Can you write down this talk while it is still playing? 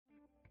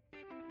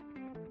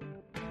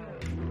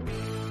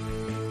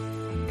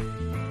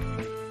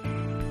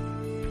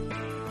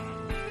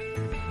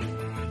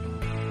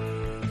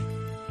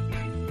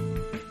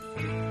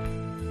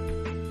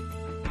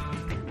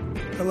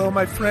Hello,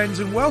 my friends,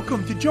 and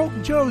welcome to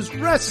Joltin' Joe's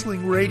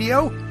Wrestling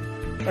Radio,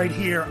 right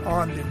here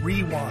on the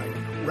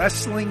Rewind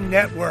Wrestling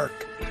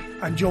Network.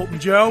 I'm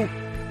Joltin' Joe,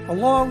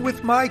 along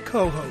with my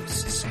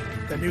co-hosts,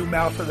 the new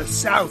mouth of the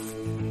South,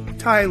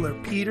 Tyler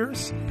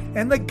Peters,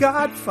 and the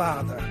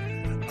godfather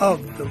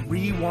of the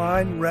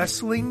Rewind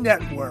Wrestling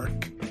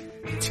Network,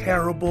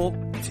 Terrible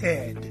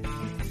Ted.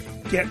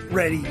 Get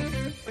ready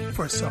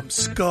for some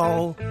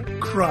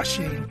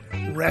skull-crushing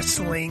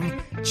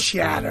wrestling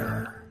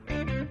chatter.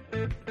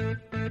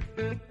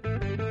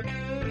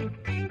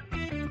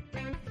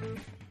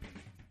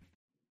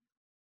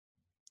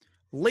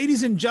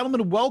 Ladies and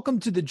gentlemen, welcome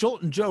to the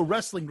Joltin' Joe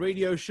Wrestling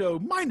Radio Show,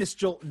 minus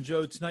Joltin'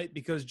 Joe tonight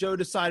because Joe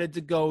decided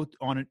to go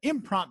on an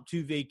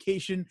impromptu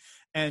vacation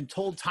and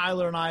told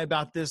Tyler and I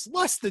about this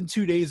less than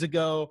 2 days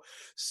ago.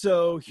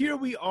 So here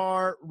we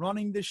are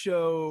running the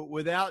show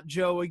without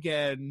Joe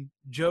again.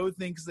 Joe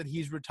thinks that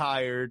he's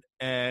retired,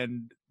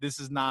 and this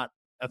is not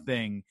a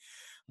thing.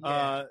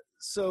 Yeah.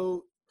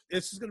 So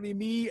this is going to be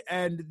me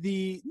and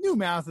the new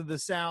mouth of the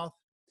South,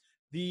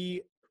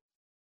 the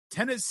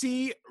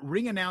Tennessee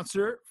ring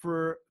announcer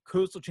for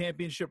Coastal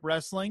Championship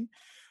Wrestling.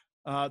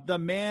 The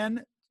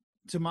man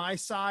to my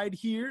side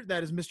here,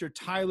 that is Mr.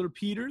 Tyler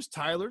Peters.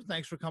 Tyler,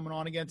 thanks for coming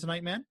on again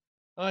tonight, man.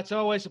 Oh, it's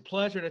always a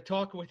pleasure to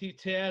talk with you,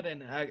 Ted,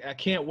 and I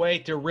can't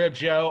wait to rib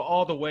Joe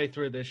all the way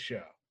through this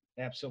show.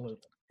 Absolutely.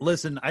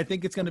 Listen, I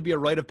think it's going to be a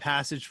rite of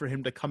passage for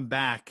him to come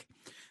back.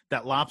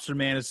 That Lobster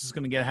Man is just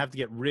going to have to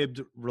get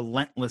ribbed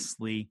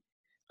relentlessly,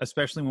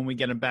 especially when we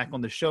get him back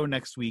on the show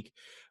next week.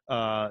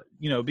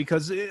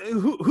 Because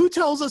who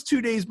tells us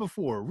 2 days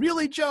before?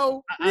 Really,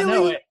 Joe? Really? I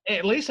know.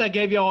 At least I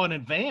gave you all in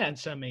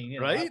advance. I mean,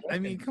 right? I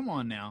mean, come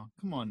on now.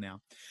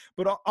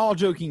 But all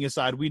joking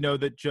aside, we know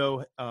that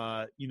Joe,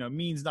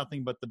 means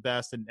nothing but the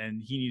best,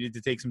 and he needed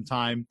to take some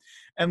time.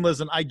 And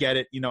listen, I get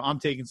it. I'm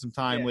taking some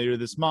time later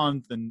this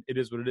month, and it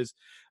is what it is.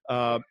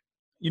 But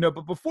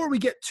before we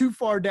get too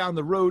far down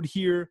the road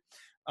here,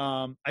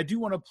 I do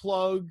want to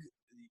plug.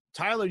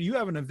 Tyler, you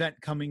have an event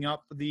coming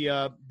up, the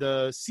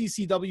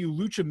CCW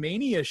Lucha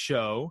Mania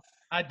show.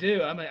 I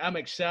do. I'm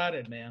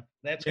excited, man.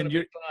 That's going to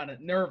be fun.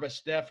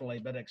 Nervous,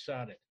 definitely, but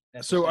excited.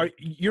 So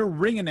you're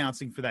ring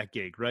announcing for that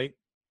gig, right?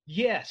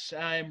 Yes,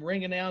 I'm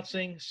ring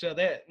announcing. So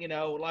that,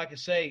 like I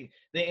say,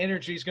 the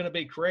energy is going to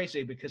be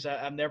crazy because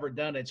I've never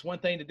done it. It's one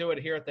thing to do it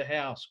here at the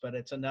house, but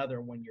it's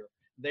another when you're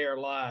there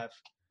live,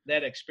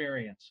 that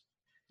experience.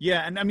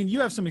 Yeah, and I mean,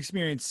 you have some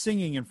experience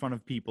singing in front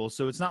of people,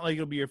 so it's not like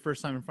it'll be your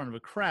first time in front of a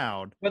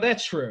crowd. Well,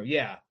 that's true.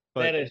 Yeah,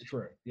 but, that is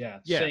true. Yeah,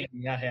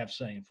 singing, I have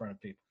sang in front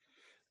of people.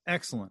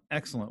 Excellent.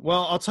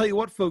 Well, I'll tell you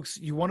what, folks,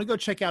 you want to go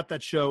check out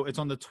that show. It's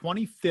on the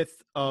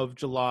 25th of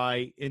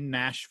July in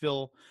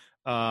Nashville.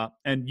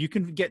 And you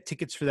can get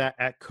tickets for that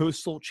at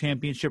Coastal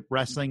Championship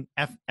Wrestling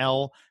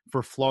FL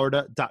for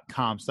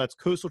Florida.com. So that's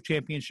Coastal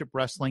Championship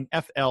Wrestling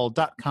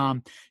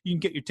FL.com. You can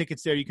get your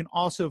tickets there. You can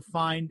also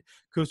find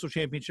Coastal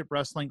Championship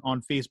Wrestling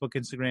on Facebook,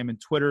 Instagram,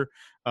 and Twitter.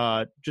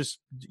 Just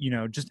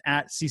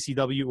at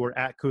CCW or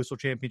at Coastal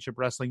Championship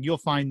Wrestling. You'll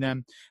find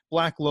them.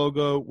 Black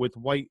logo with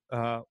white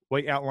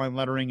outline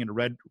lettering and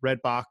a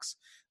red box.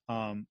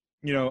 I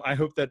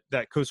hope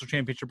that Coastal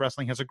Championship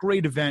Wrestling has a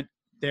great event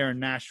there in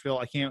Nashville.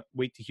 I can't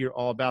wait to hear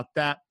all about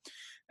that.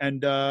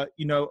 And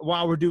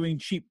while we're doing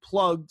cheap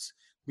plugs,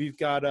 we've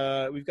got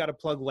to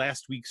plug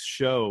last week's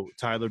show,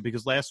 Tyler,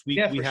 because last week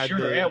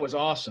that was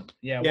awesome.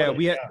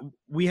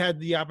 We had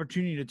the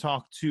opportunity to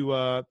talk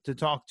to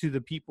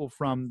the people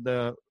from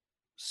the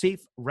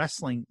Safe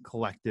Wrestling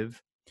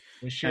Collective.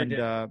 We sure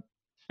did.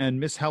 And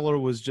Miss Heller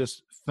was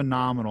just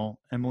phenomenal.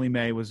 Emily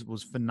May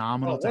was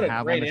phenomenal to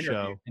have on the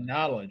show. And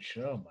knowledge.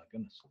 Oh my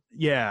goodness.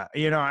 Yeah,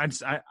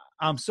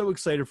 I'm so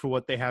excited for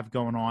what they have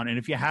going on. And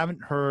if you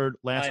haven't heard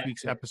last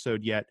week's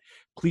episode yet,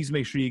 please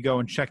make sure you go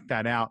and check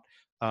that out.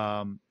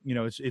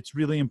 It's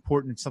really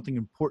important. It's something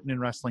important in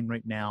wrestling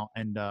right now,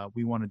 and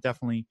we want to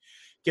definitely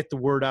get the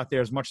word out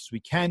there as much as we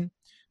can.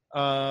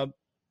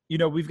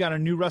 We've got a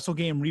new Wrestle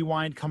Game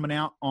Rewind coming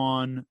out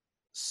on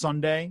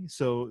Sunday.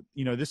 So,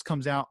 this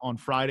comes out on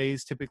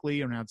Fridays,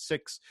 typically around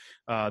 6.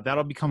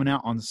 That'll be coming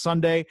out on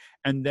Sunday.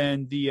 And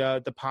then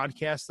the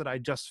podcast that I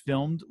just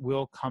filmed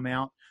will come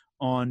out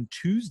on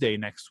Tuesday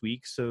next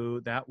week. So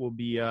that will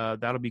be,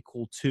 that'll be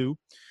cool too.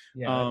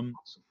 Yeah. Awesome.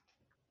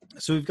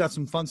 So we've got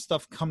some fun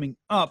stuff coming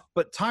up,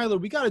 but Tyler,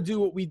 we got to do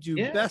what we do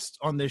best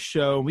on this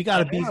show. We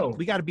got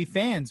to be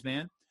fans,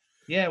 man.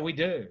 Yeah, we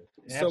do.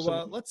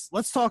 Absolutely. So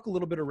let's talk a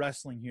little bit of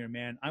wrestling here,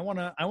 man. I want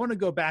to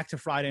go back to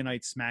Friday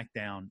Night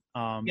SmackDown.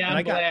 I'm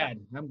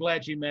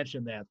glad you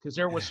mentioned that because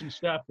there was some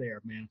stuff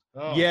there, man.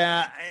 Oh.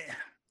 Yeah.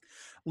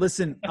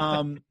 Listen,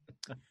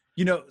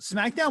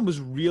 SmackDown was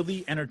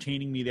really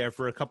entertaining me there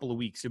for a couple of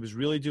weeks. It was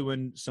really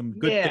doing some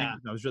good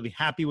things. I was really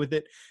happy with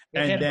it.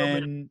 And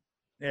then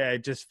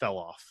it just fell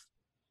off.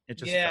 It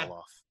fell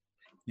off.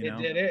 It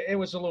did. It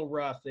was a little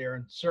rough there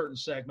in certain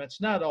segments.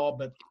 Not all,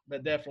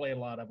 but definitely a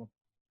lot of them.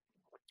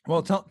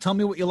 Well, tell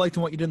me what you liked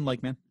and what you didn't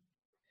like, man.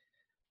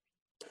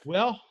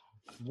 Well,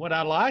 What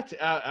I liked,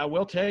 I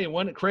will tell you,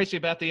 wasn't crazy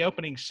about the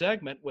opening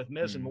segment with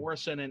Miz and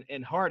Morrison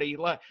and Hardy.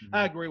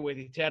 I agree with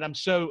you, Ted. I'm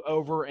so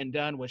over and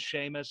done with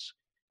Sheamus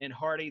and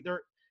Hardy.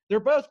 They're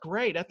both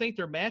great. I think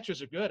their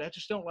matches are good. I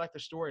just don't like the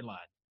storyline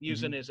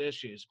using as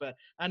issues. But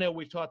I know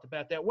we've talked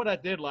about that. What I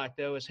did like,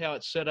 though, is how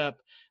it set up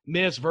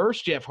Miz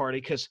versus Jeff Hardy,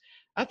 because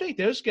I think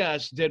those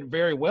guys did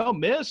very well.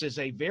 Miz is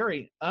a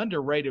very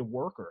underrated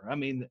worker. I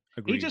mean,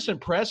 Agreed. he just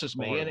impresses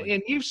me.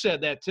 And you've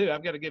said that, too.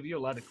 I've got to give you a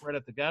lot of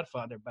credit, the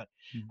Godfather. But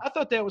I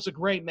thought that was a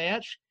great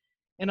match.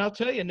 And I'll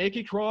tell you,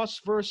 Nikki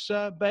Cross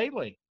versus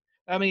Bailey.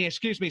 I mean,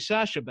 excuse me,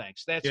 Sasha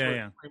Banks. That's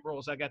Extreme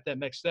Rules. I got that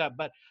mixed up.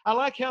 But I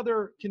like how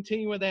they're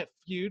continuing that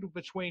feud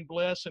between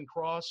Bliss and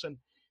Cross and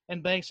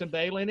Banks and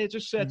Bailey. And it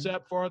just sets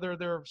up further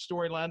their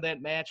storyline,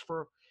 that match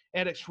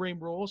at Extreme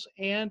Rules.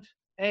 And,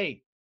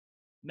 hey,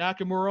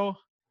 Nakamura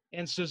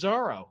and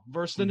Cesaro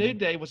versus the New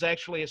Day was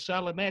actually a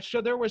solid match.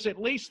 So there was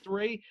at least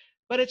 3,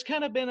 but it's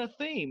kind of been a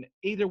theme.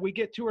 Either we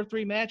get 2 or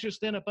 3 matches,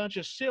 then a bunch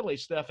of silly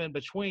stuff in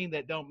between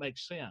that don't make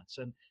sense.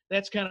 And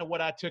that's kind of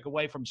what I took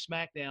away from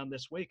SmackDown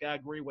this week. I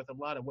agree with a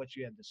lot of what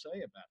you had to say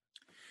about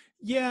it.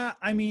 Yeah,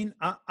 I mean,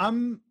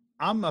 I'm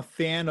a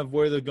fan of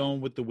where they're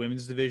going with the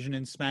women's division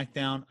in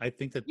SmackDown. I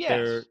think that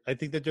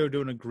they're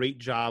doing a great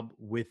job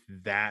with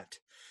that.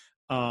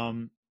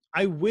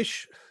 I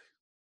wish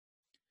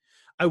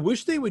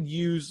they would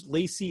use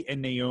Lacey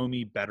and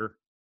Naomi better.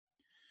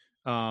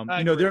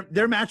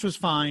 Their match was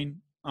fine.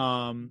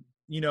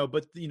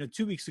 But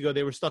 2 weeks ago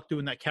they were stuck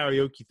doing that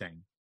karaoke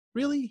thing.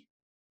 Really?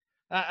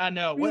 I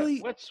know. Really?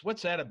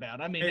 What's that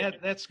about? I mean,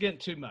 that's getting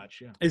too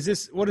much. Yeah.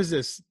 What is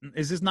this?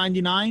 Is this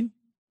 99?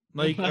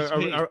 Like,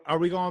 are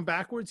we going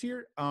backwards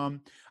here?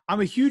 I'm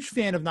a huge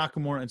fan of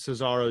Nakamura and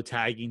Cesaro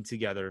tagging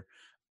together.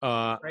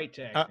 Great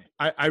tag.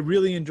 I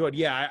really enjoyed.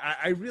 Yeah,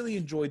 I really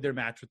enjoyed their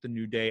match with the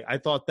New Day. I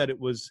thought that it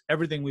was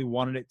everything we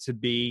wanted it to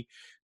be.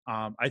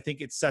 I think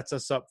it sets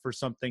us up for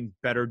something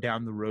better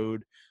down the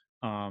road.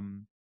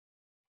 And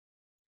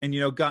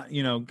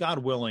God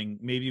willing,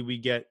 maybe we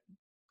get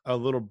a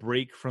little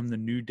break from the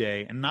New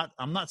Day. And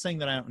I'm not saying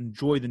that I don't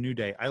enjoy the New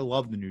Day. I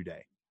love the New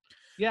Day.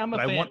 Yeah, I'm a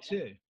fan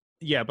too.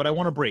 Yeah, but I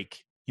want a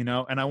break. And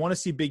I want to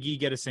see Big E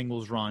get a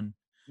singles run,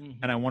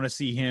 and I want to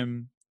see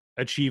him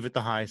achieve at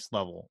the highest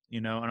level,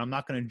 and I'm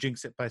not going to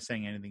jinx it by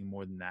saying anything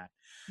more than that.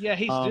 Yeah,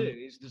 he's due.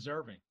 He's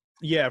deserving.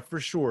 Yeah, for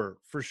sure.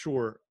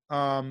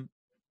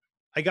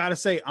 I got to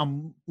say,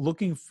 I'm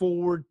looking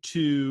forward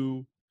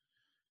to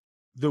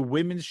the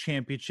women's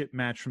championship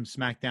match from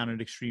SmackDown at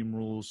Extreme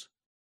Rules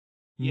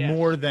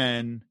more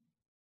than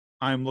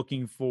I'm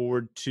looking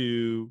forward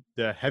to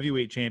the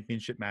heavyweight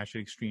championship match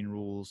at Extreme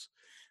Rules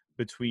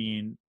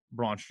between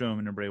Braun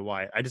Strowman and Bray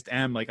Wyatt. I just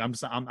am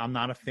I'm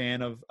not a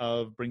fan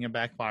of bringing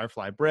back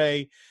Firefly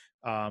Bray.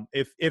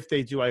 If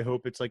they do, I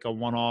hope it's like a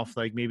one-off,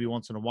 like maybe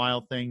once in a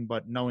while thing.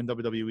 But knowing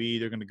WWE,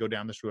 they're going to go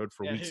down this road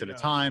for weeks at a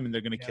time, and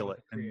they're going to kill it.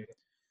 And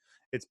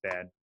it's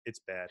bad. It's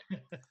bad.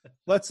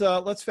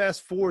 Let's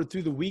fast forward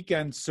through the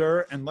weekend,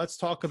 sir, and let's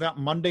talk about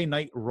Monday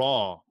Night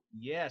Raw.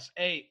 Yes.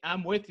 Hey,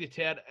 I'm with you,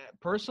 Ted.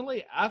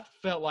 Personally, I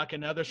felt like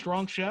another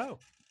strong show.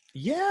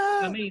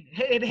 Yeah. I mean,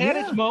 it had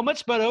its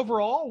moments, but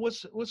overall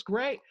was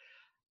great.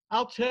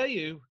 I'll tell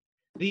you,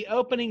 the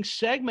opening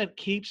segment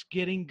keeps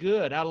getting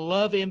good. I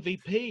love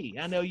MVP.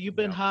 I know you've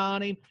been high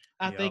on him.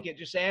 I think it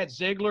just adds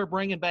Ziggler,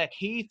 bringing back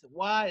Heath.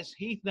 Why is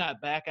Heath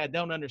not back? I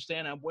don't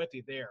understand. I'm with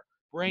you there.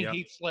 Bring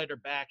Heath Slater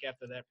back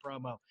after that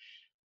promo.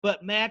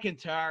 But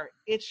McIntyre,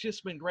 it's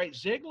just been great.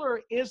 Ziggler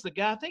is the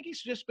guy. I think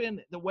he's just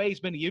been – the way he's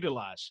been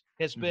utilized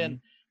has been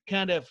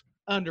kind of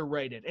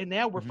underrated. And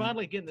now we're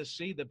finally getting to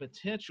see the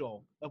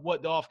potential of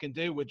what Dolph can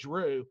do with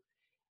Drew.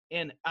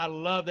 And I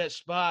love that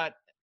spot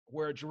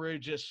where Drew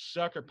just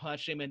sucker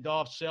punched him and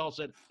Dolph sells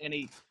it and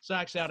he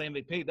psychs out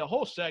MVP. The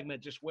whole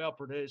segment just well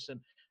produced. And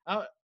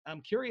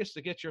I'm curious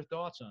to get your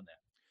thoughts on that.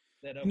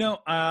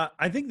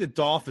 I think that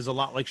Dolph is a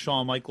lot like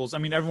Shawn Michaels. I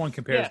mean, everyone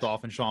compares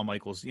Dolph and Shawn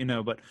Michaels,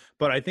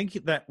 but I think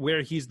that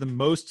where he's the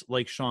most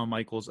like Shawn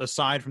Michaels,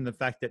 aside from the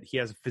fact that he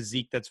has a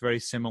physique that's very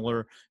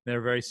similar,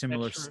 they're very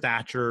similar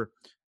stature.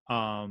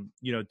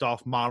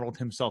 Dolph modeled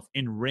himself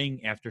in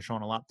ring after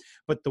Shawn a lot,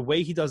 but the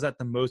way he does that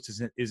the most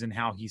is in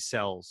how he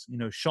sells.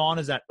 Shawn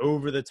is that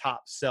over the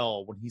top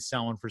sell when he's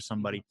selling for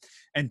somebody,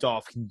 and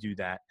Dolph can do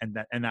that, and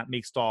that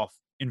makes Dolph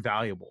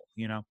invaluable.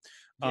 Very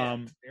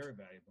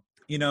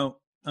valuable.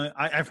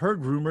 I've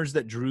heard rumors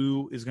that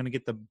Drew is going to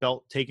get the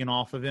belt taken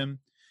off of him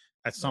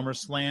at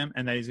SummerSlam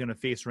and that he's going to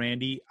face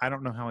Randy. I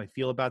don't know how I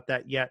feel about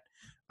that yet.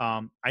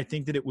 I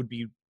think that it would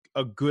be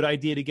a good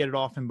idea to get it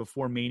off him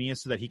before Mania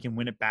so that he can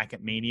win it back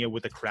at Mania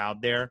with a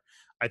crowd there.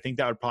 I think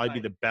that would probably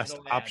be the best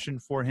option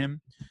for him.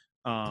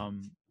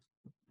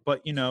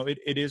 But,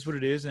 it is what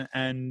it is.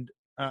 And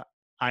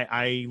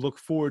I look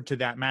forward to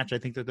that match. I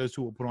think that those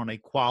two will put on a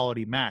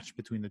quality match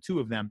between the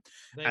two of them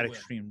at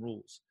Extreme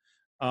Rules.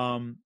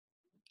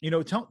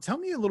 Tell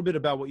me a little bit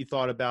about what you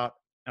thought about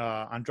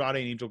Andrade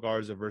and Angel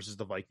Garza versus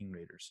the Viking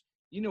Raiders.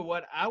 You know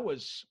what? I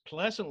was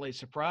pleasantly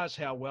surprised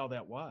how well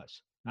that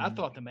was. I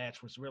thought the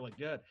match was really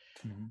good.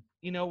 Mm-hmm.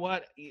 You know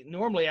what?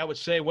 Normally I would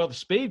say, well, the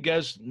speed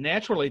goes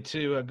naturally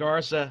to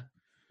Garza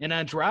and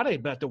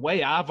Andrade, but the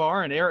way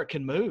Ivar and Eric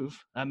can move,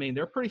 I mean,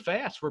 they're pretty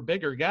fast for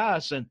bigger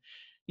guys. And,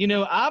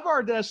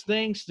 Ivar does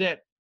things that,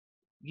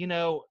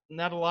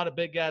 not a lot of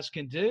big guys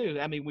can do.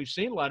 I mean, we've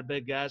seen a lot of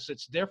big guys.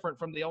 It's different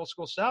from the old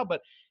school style,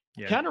 but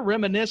kind of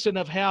reminiscent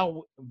of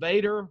how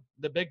Vader,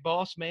 the big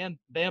boss man,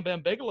 Bam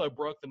Bam Bigelow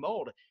broke the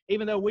mold.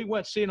 Even though we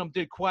weren't seeing them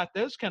do quite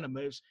those kind of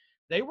moves,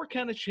 they were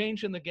kind of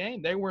changing the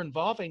game. They were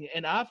involving.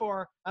 And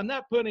Ivar, I'm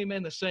not putting him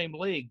in the same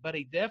league, but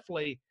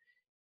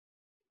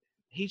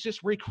he's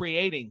just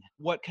recreating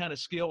what kind of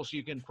skills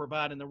you can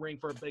provide in the ring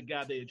for a big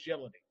guy, the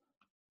agility.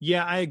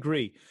 Yeah, I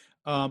agree.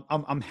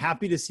 I'm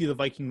happy to see the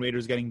Viking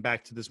Raiders getting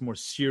back to this more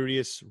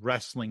serious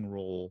wrestling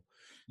role.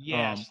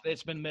 Yes,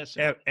 it's been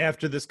missing.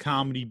 After this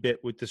comedy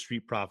bit with the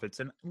Street Profits.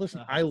 And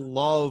listen, I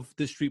love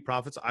the Street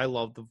Profits. I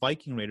love the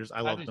Viking Raiders. I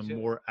love them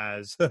more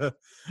as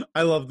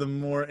I love them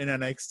more in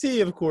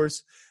NXT, of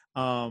course.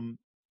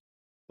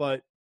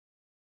 But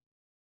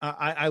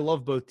I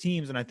love both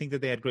teams, and I think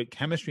that they had great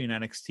chemistry in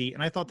NXT,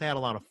 and I thought they had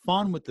a lot of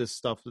fun with this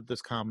stuff, with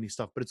this comedy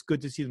stuff, but it's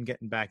good to see them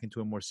getting back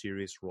into a more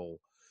serious role.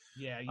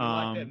 Yeah, you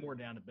like that more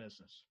down to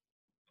business.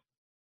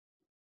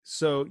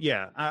 So,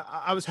 yeah,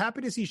 I was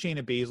happy to see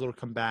Shayna Baszler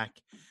come back.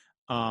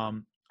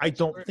 I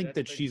don't think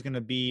that she's going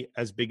to be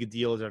as big a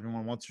deal as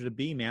everyone wants her to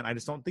be, man. I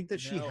just don't think that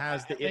she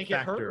has the it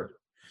factor.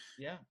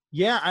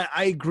 Yeah,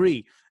 I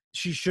agree.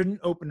 She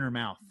shouldn't open her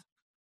mouth.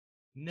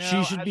 No,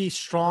 she should be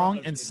strong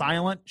and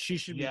silent. She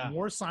should be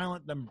more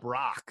silent than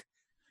Brock.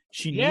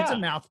 She needs a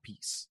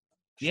mouthpiece.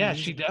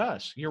 She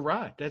does. You're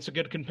right. That's a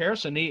good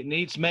comparison.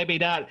 Needs maybe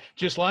not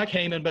just like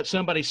Heyman, but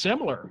somebody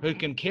similar who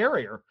can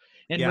carry her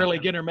and really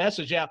get her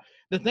message out.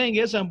 The thing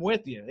is, I'm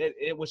with you.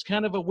 It was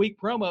kind of a weak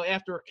promo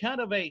after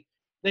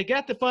they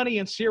got the funny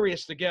and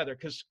serious together,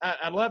 because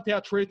I loved how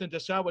Truth and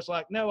Desai was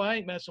like, no, I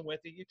ain't messing with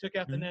you. You took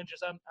out the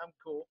ninjas. I'm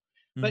cool.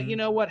 But you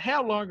know what?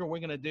 How long are we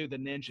going to do the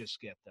ninja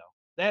skit,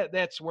 though?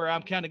 That's where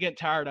I'm kind of getting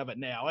tired of it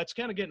now. It's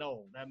kind of getting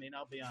old. I mean,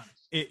 I'll be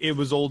honest. It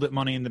was old at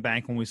Money in the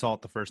Bank when we saw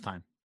it the first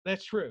time.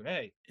 That's true.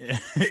 Hey,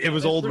 it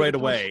was old right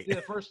away.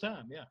 The first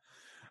time, yeah.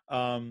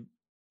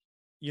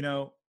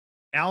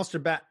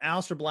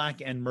 Aleister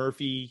Black and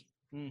Murphy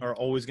are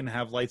always going to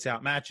have lights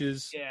out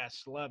matches.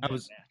 Yes, love that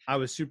match. I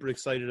was super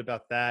excited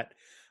about that.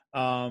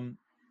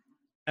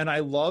 And I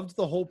loved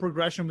the whole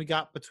progression we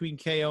got between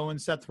KO and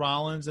Seth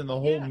Rollins and the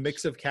whole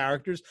mix of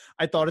characters.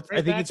 I think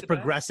it's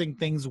progressing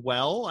things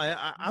well.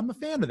 I'm a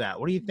fan of that.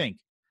 What do you think?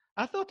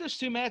 I thought those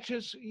two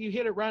matches, you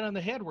hit it right on the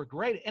head, were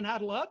great. And I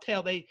loved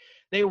how they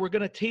were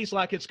going to tease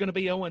like it's going to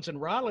be Owens and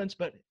Rollins,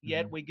 but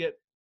yet we get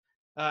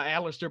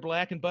Aleister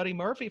Black and Buddy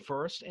Murphy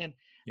first. And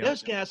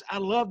those guys, I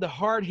love the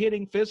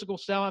hard-hitting physical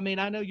style. I mean,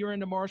 I know you're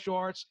into martial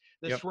arts,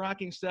 the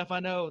striking stuff. I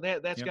know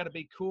that's got to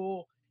be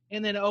cool.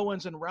 And then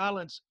Owens and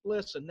Rollins,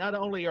 listen, not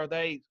only are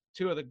they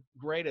two of the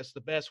greatest, the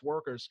best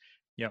workers,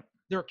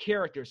 they're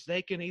characters.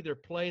 They can either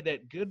play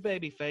that good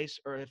baby face,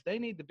 or if they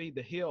need to be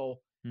the heel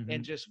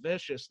and just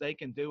vicious, they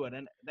can do it.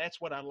 And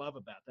that's what I love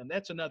about them.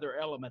 That's another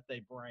element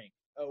they bring,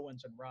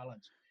 Owens and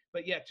Rollins.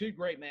 But, two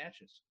great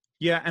matches.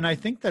 Yeah, and I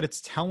think that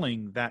it's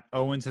telling that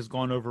Owens has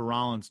gone over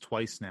Rollins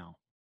twice now.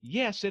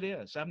 Yes, it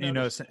is.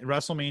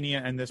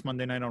 WrestleMania and this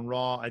Monday Night on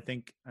Raw, I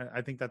think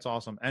that's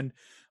awesome. And,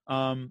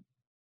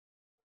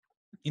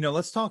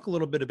 let's talk a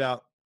little bit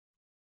about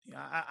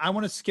I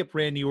want to skip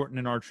Randy Orton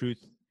and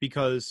R-Truth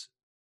because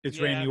it's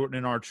Randy Orton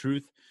and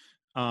R-Truth.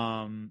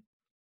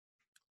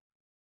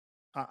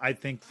 I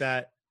think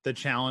that the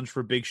challenge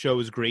for Big Show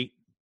is great.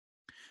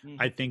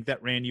 I think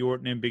that Randy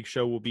Orton and Big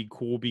Show will be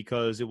cool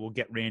because it will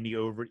get Randy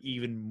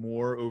even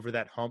more over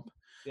that hump,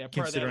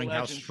 considering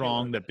how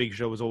strong that Big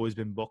Show has always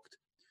been booked.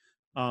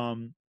 I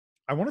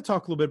want to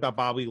talk a little bit about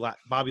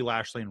Bobby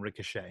Lashley and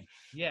Ricochet.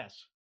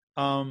 Yes.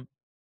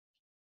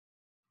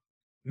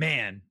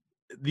 Man,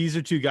 these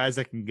are two guys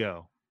that can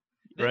go,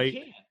 right? They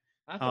can.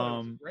 I thought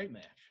it was a great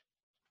match.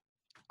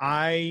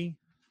 I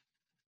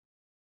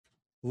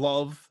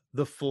love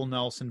the full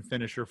Nelson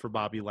finisher for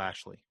Bobby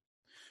Lashley.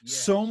 Yes.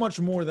 So much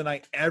more than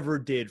I ever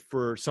did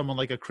for someone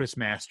like a Chris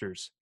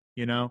Masters,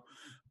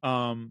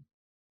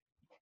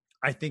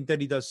 I think that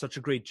he does such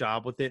a great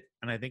job with it.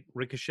 And I think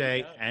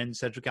Ricochet and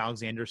Cedric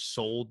Alexander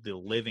sold the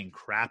living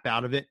crap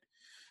out of it.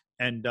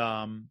 And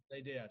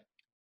they did.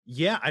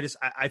 Yeah,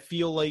 I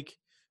feel like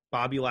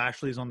Bobby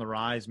Lashley is on the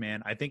rise,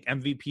 man. I think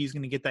MVP is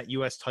going to get that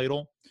U.S.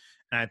 title.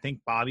 And I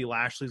think Bobby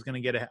Lashley is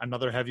going to get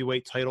another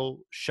heavyweight title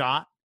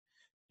shot.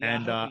 Yeah,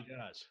 and I hope he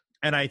does.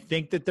 And I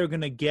think that they're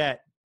going to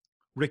get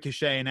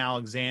Ricochet and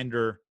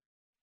Alexander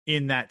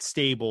in that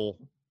stable.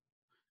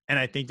 And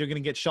I think they're going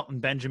to get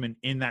Shelton Benjamin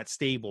in that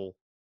stable.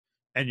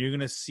 And you're going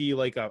to see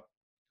like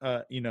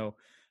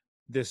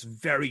this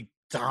very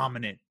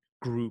dominant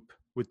group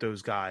with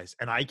those guys.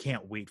 And I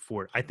can't wait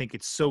for it. I think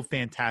it's so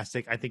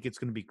fantastic. I think it's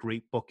going to be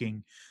great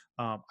booking.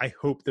 I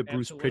hope that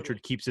Bruce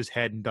Pritchard keeps his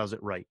head and does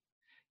it right.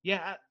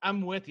 Yeah,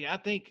 I'm with you. I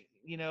think,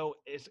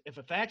 if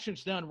a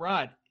faction's done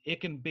right, it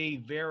can be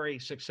very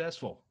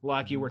successful,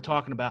 like you were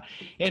talking about.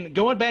 And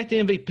going back to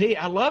MVP,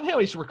 I love how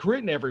he's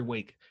recruiting every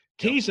week,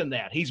 teasing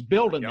that. He's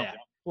building that.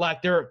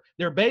 Like they're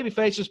baby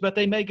faces, but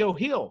they may go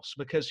heels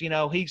because,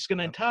 he's going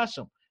to entice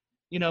them.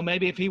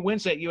 Maybe if he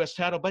wins that U.S.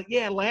 title. But,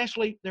 yeah,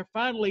 Lashley, they're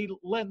finally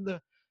letting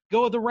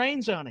go of the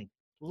reins on him.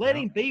 Let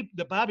him be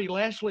the Bobby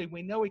Lashley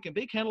we know he can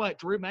be, kind of like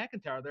Drew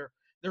McIntyre.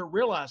 They're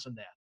realizing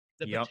that,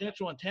 the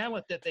potential and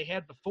talent that they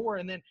had before.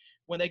 And then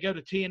when they go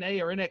to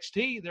TNA or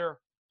NXT, they're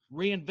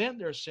reinventing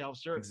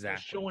themselves. They're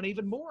showing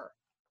even more,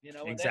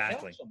 and that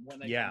helps them when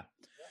they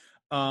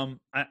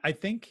I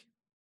think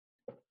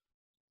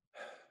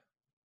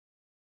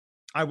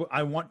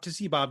I want to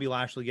see Bobby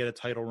Lashley get a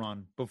title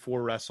run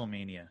before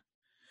WrestleMania.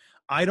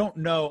 I don't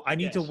know. I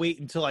need to wait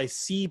until I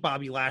see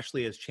Bobby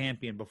Lashley as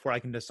champion before I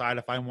can decide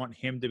if I want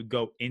him to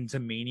go into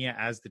Mania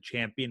as the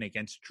champion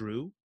against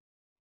Drew.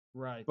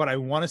 Right. But I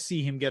want to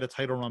see him get a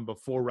title run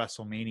before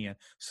WrestleMania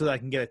so that I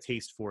can get a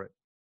taste for it.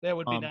 That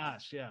would be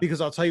nice, yeah.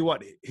 Because I'll tell you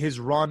what, his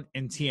run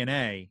in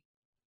TNA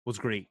was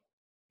great.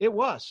 It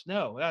was.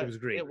 No, it was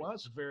great. It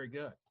was very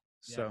good.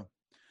 Yeah. So,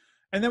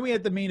 and then we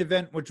had the main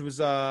event, which was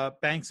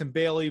Banks and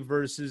Bailey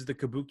versus the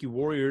Kabuki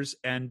Warriors.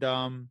 And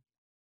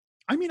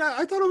I mean,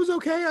 I thought it was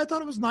okay. I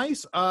thought it was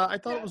nice. I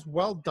thought it was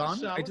well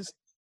done. I just,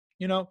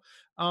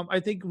 I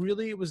think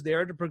really it was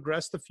there to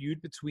progress the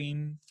feud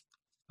between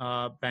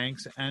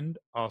Banks and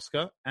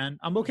Asuka, and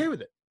I'm okay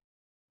with it.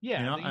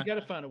 Yeah, you got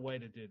to find a way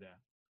to do that.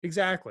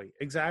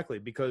 Exactly,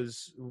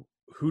 because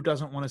who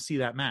doesn't want to see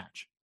that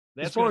match?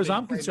 As far as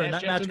I'm concerned,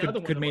 that match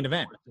could main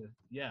event.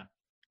 Yeah.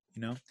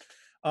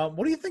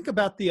 What do you think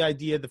about the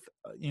idea,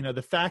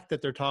 the fact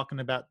that they're talking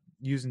about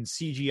using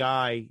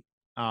CGI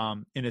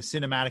in a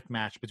cinematic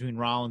match between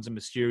Rollins and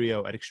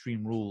Mysterio at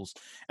Extreme Rules,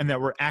 and that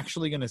we're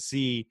actually going to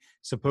see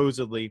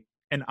supposedly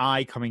an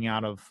eye coming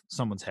out of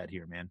someone's head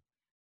here, man?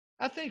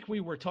 I think we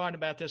were talking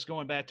about this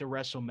going back to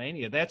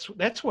WrestleMania.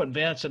 That's what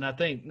Vince, and I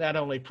think not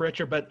only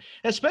Pritchard, but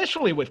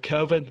especially with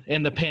COVID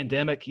and the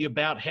pandemic, you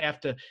about have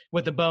to,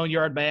 with the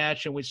Boneyard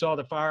match, and we saw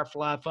the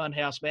Firefly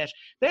Funhouse match.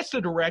 That's the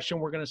direction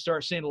we're going to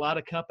start seeing a lot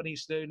of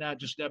companies do, not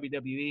just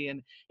WWE.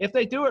 And if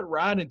they do it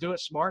right and do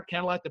it smart,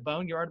 kind of like the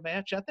Boneyard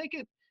match, I think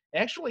it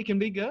actually can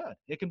be good.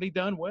 It can be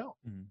done well.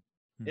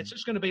 Mm-hmm. It's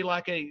just going to be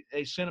like a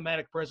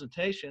cinematic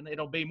presentation.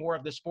 It'll be more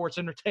of the sports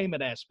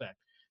entertainment aspect.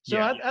 So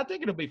I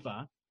think it'll be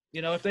fine.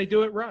 If they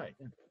do it right.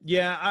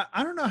 Yeah,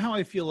 I don't know how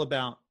I feel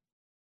about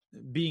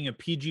being a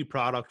PG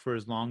product for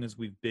as long as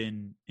we've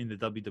been in the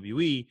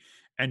WWE,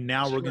 and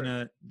now we're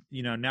gonna,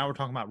 now we're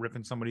talking about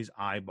ripping somebody's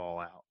eyeball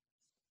out.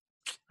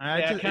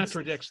 It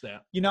contradicts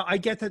that. I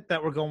get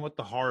that we're going with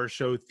the horror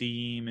show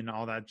theme and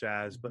all that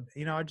jazz, but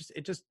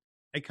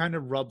it kind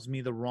of rubs me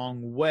the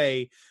wrong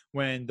way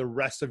when the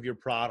rest of your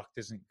product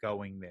isn't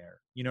going there.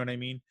 You know what I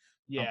mean?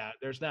 Yeah,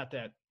 there's not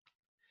that.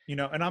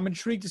 And I'm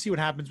intrigued to see what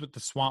happens with the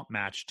Swamp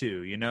match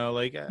too.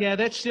 Yeah,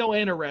 that's still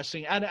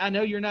interesting. I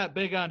know you're not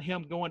big on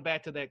him going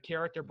back to that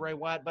character Bray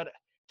Wyatt, but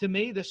to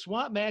me, the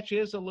Swamp match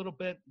is a little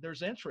bit.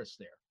 There's interest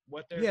there.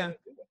 What they're doing.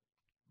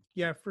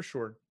 Yeah, for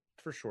sure.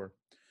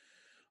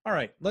 All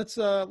right, let's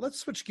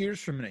switch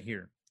gears for a minute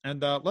here,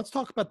 and let's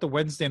talk about the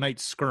Wednesday night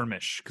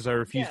skirmish, because I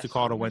refuse to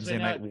call it a Wednesday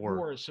night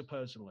war.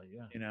 Supposedly,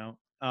 yeah.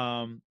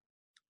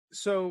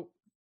 So.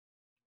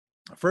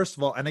 First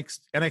of all,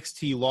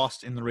 NXT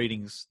lost in the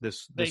ratings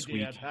this week. They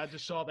did. I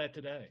just saw that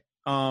today.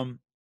 And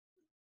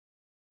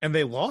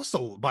they lost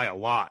by a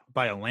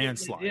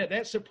landslide. Yeah,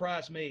 that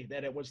surprised me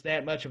that it was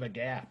that much of a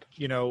gap.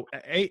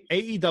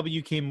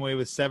 AEW came away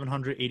with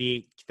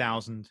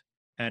 788,000,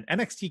 and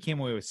NXT came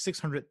away with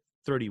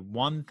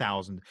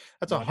 631,000.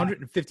 That's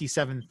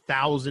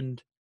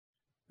 157,000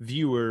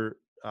 viewer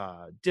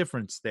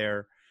difference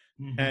there.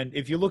 Mm-hmm. And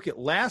if you look at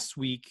last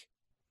week,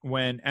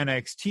 when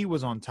NXT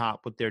was on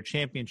top with their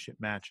championship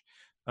match,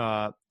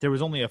 there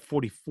was only a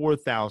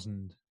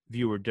 44,000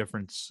 viewer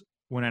difference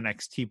when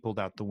NXT pulled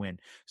out the win.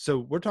 So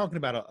we're talking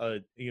about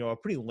a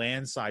pretty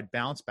landslide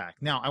bounce back.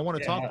 Now, I want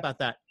to talk about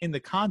that in the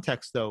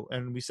context, though,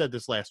 and we said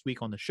this last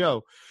week on the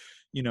show.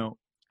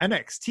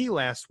 NXT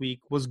last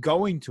week was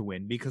going to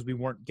win because we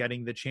weren't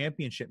getting the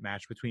championship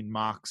match between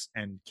Mox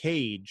and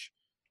Cage.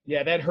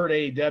 Yeah, that hurt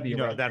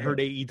AEW. Hurt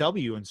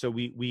AEW, and so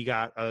we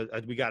got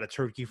a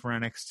turkey for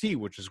NXT,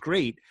 which is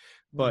great.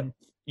 But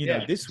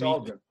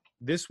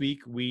this week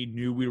we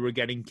knew we were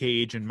getting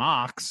Cage and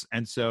Mox,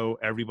 and so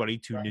everybody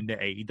tuned into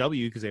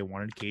AEW because they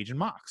wanted Cage and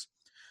Mox.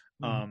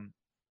 Mm-hmm.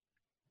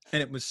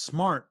 And it was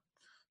smart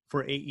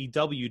for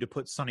AEW to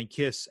put Sonny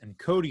Kiss and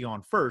Cody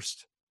on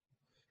first,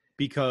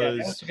 because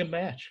that's a good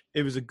match.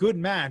 It was a good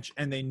match,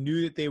 and they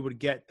knew that they would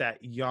get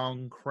that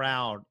young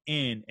crowd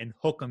in and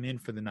hook them in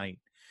for the night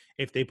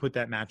if they put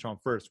that match on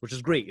first, which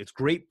is great. It's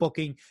great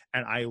booking,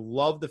 and I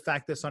love the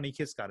fact that Sonny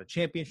Kiss got a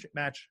championship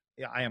match.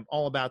 Yeah, I am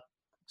all about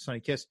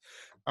Sonny Kiss.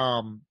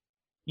 Tell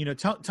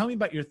me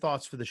about your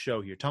thoughts for the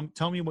show here.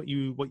 Tell me what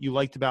you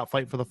liked about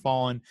Fight for the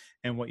Fallen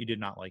and what you did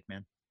not like,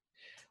 man.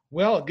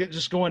 Well,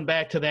 just going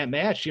back to that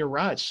match, you're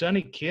right.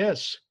 Sonny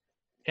Kiss,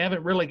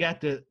 haven't really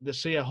got to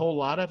see a whole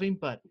lot of him,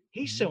 but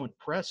he's so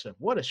impressive.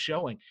 What a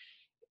showing.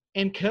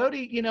 And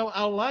Cody,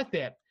 I like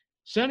that.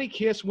 Sonny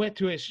Kiss went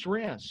to his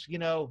strengths.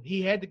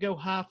 He had to go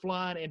high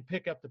flying and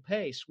pick up the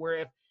pace. Where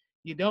if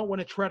you don't want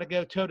to try to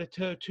go toe to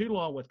toe too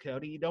long with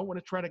Cody, you don't want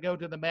to try to go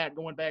to the mat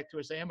going back to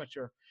his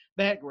amateur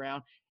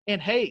background.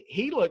 And hey,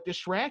 he looked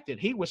distracted.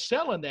 He was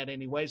selling that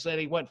anyways, that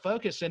he wasn't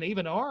focused. And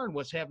even Arn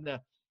was having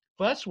to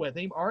fuss with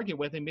him, argue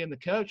with him being the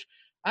coach.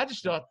 I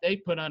just thought they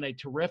put on a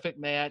terrific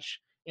match.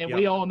 And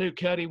we all knew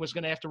Cody was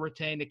going to have to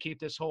retain to keep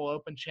this whole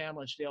open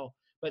challenge deal.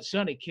 But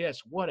Sonny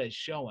Kiss, what a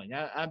showing.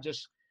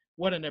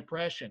 What an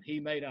impression he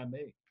made on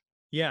me.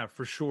 Yeah,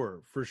 for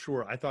sure. For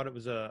sure. I thought it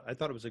was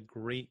a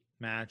great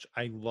match.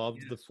 I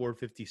loved the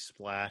 450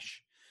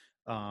 splash.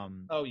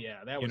 Oh yeah,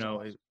 that was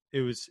awesome. It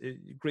was a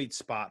great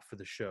spot for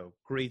the show.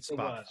 Great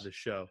spot for the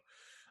show.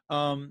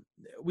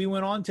 We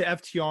went on to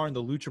FTR and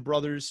the Lucha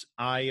Brothers.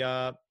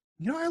 I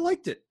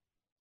liked it.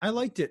 I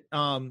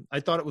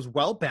thought it was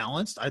well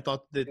balanced. I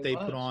thought that they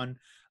put on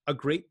a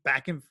great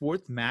back and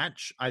forth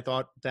match. I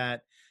thought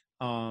that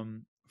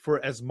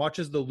for as much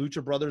as the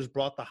Lucha Brothers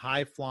brought the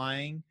high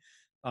flying,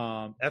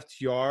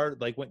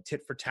 FTR went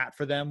tit for tat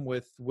for them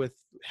with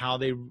how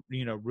they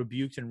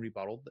rebuked and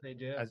rebutted they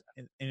did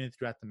in and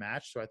throughout the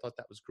match. So I thought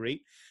that was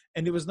great,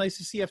 and it was nice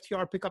to see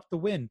FTR pick up the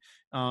win.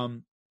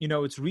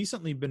 It's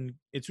recently been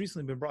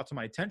brought to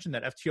my attention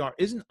that FTR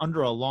isn't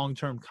under a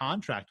long-term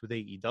contract with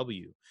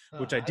AEW,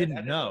 which I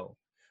didn't know.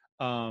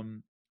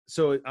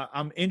 So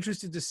I'm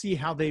interested to see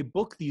how they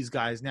book these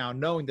guys now,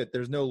 knowing that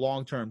there's no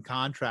long-term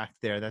contract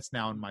there. That's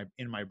now in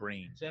my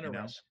brain. It's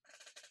interesting.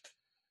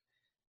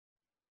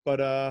 But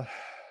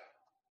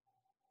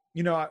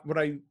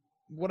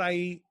what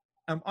I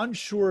am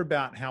unsure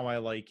about how I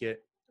like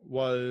it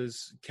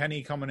was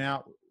Kenny coming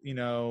out,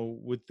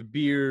 with the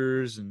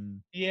beers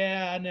and.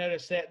 Yeah, I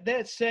noticed that.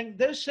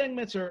 Those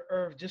segments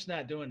are just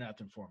not doing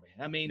nothing for me.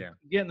 I mean,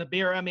 getting the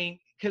beer. I mean,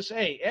 because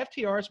hey,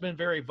 FTR has been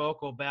very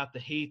vocal about the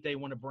heat they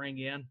want to bring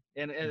in,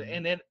 and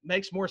it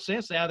makes more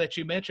sense now that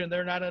you mentioned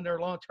they're not under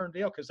a long-term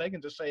deal because they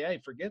can just say,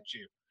 hey, forget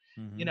you.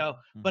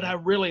 But I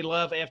really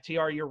love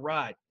FTR. You're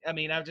right. I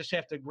mean, I just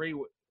have to agree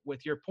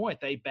with your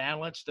point. They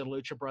balance the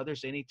Lucha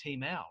Brothers, any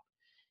team out.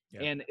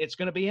 Yep. And it's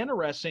going to be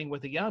interesting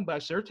with the Young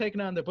Bucks. They're taking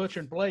on the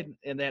Butcher and Blade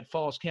in that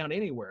Falls Count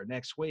Anywhere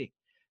next week.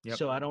 Yep.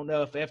 So I don't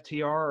know if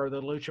FTR or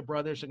the Lucha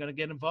Brothers are going to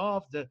get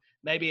involved to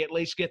maybe at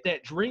least get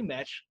that dream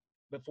match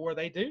before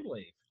they do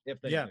leave.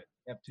 If they do.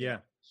 FTR.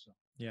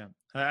 Yeah.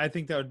 I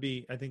think that would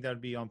be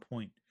on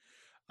point.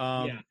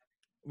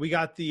 We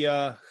got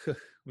the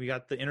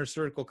Inner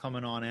Circle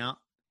coming on out.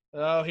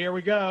 Oh, here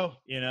we go.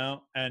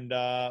 And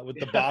with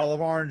the bottle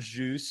of orange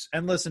juice.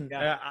 And listen,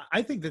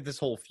 I think that this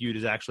whole feud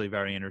is actually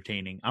very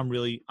entertaining.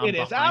 It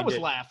is. I was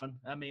laughing.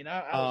 I mean,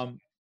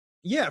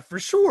 yeah, for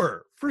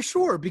sure,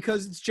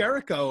 because it's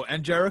Jericho,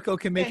 and Jericho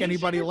can make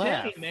anybody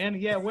laugh, man.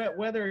 Yeah,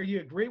 whether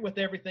you agree with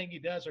everything he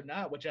does or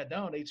not, which I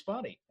don't, he's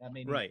funny. I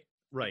mean, right.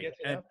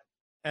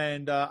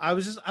 And I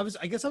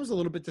guess I was a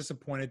little bit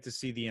disappointed to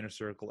see the Inner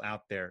Circle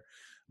out there,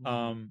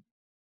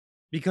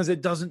 because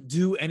it doesn't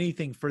do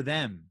anything for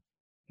them.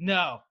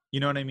 No.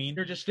 You know what I mean?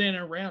 They're just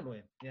standing around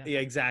with. Yeah,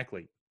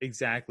 exactly.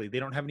 They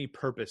don't have any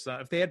purpose.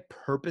 If they had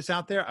purpose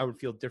out there, I would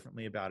feel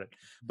differently about it.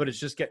 But it's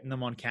just getting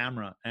them on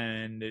camera,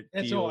 and it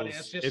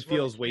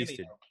feels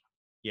wasted.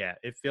 Yeah,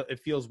 it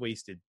feels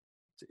wasted.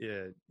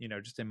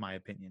 Just in my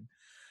opinion.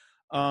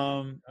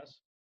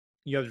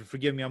 You have to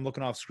forgive me. I'm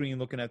looking off screen,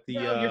 looking at the.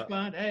 No, you're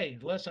fine. Hey,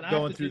 listen,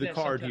 going through the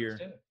card here.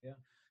 Yeah.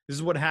 This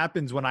is what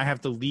happens when I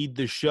have to lead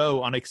the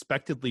show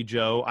unexpectedly,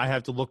 Joe. I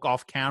have to look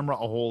off camera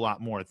a whole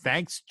lot more.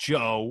 Thanks,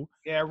 Joe.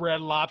 Yeah,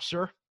 Red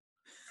Lobster.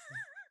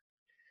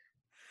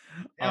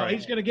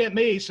 He's going to get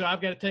me, so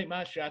I've got to take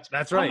my shots.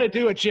 That's right. I'm going to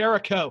do a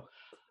Jericho.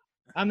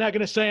 I'm not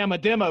going to say I'm a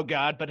demo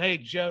god, but hey,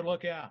 Joe,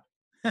 look out.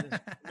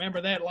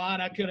 Remember that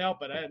line? I couldn't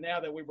help it. Now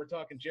that we were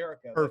talking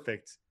Jericho.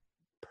 Perfect.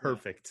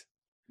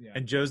 Yeah.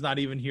 And Joe's not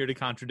even here to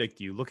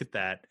contradict you. Look at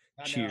that.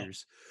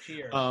 Cheers.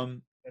 Cheers.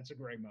 That's a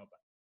great moment.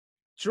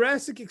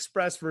 Jurassic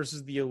Express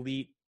versus the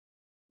Elite.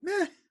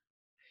 Meh.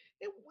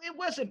 It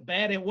wasn't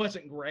bad. It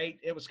wasn't great.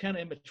 It was kind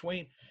of in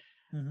between.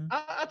 Mm-hmm.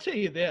 I'll tell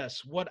you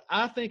this. What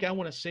I think I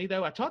want to see,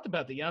 though, I talked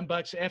about the Young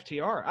Bucks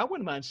FTR. I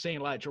wouldn't mind seeing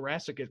like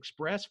Jurassic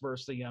Express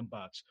versus the Young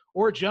Bucks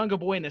or Jungle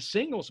Boy in a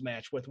singles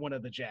match with one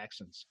of the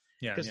Jacksons.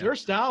 Because their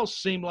styles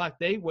seem like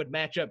they would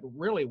match up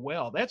really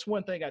well. That's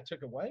one thing I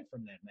took away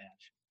from that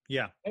match.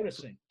 Yeah.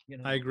 Noticing.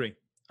 I agree.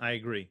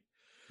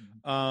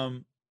 Mm-hmm.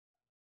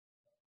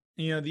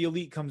 The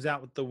Elite comes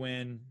out with the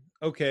win.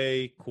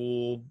 Okay,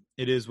 cool.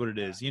 It is what it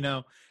is.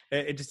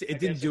 It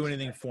didn't do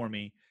anything for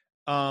me.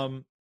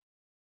 I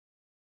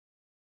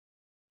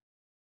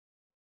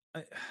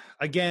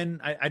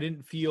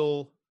didn't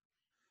feel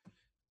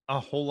a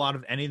whole lot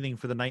of anything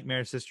for the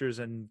Nightmare Sisters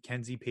and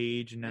Kenzie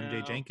Page and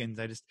MJ Jenkins.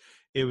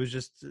 It was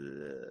just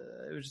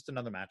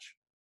another match.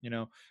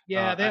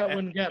 Yeah, that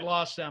one got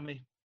lost on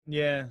me.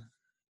 Yeah.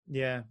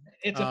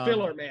 It's a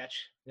filler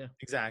match. Yeah,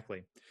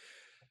 exactly.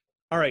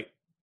 All right.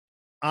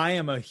 I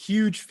am a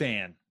huge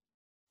fan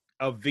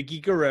of Vicky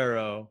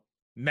Guerrero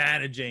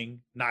managing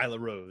Nyla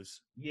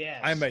Rose.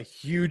 Yes. I'm a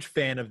huge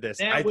fan of this.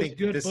 That I was think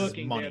good this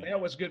booking is money. there. That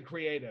was good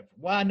creative.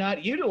 Why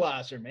not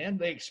utilize her, man?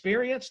 The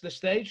experience, the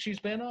stage she's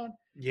been on,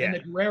 and the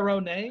Guerrero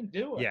name,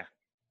 do it.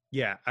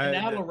 Yeah. And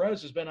Nyla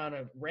Rose has been on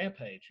a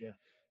rampage. Yeah.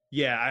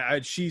 Yeah,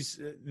 she's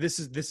this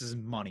is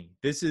money.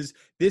 This is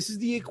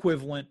the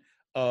equivalent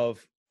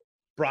of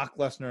Brock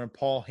Lesnar and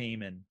Paul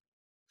Heyman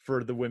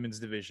for the women's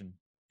division.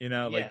 You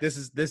know, like this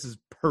is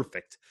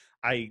perfect.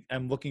 I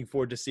am looking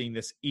forward to seeing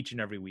this each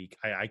and every week.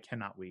 I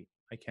cannot wait.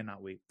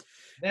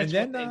 That's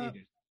what they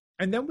needed.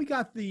 And then we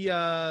got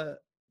the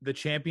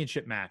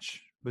championship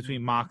match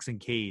between Mox and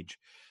Cage.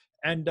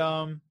 And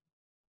well,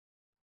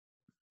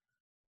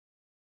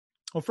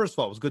 first of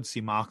all, it was good to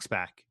see Mox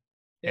back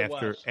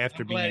after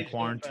being in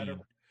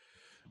quarantine.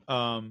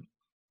 Man,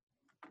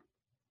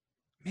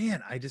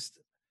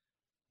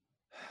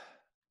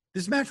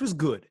 this match was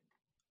good.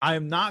 I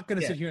am not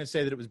going to sit here and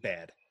say that it was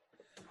bad.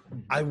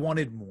 I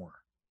wanted more.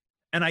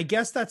 And I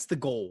guess that's the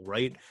goal,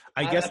 right?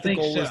 I guess the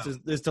goal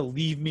is to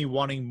leave me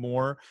wanting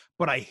more,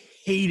 but I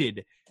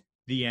hated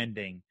the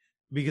ending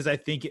because I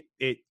think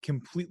it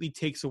completely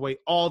takes away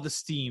all the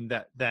steam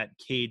that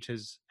Cage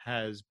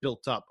has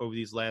built up over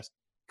these last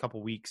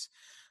couple weeks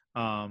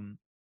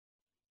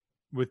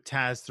with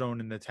Taz thrown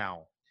in the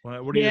towel.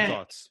 What are your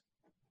thoughts?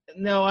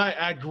 No,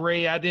 I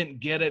agree. I didn't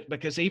get it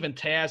because even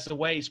Taz, the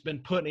way he's been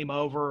putting him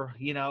over,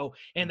 you know,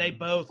 and they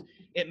both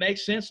 – it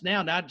makes sense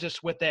now, not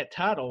just with that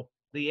title,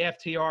 the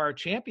FTR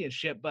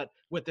championship, but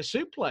with the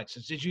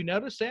suplexes. Did you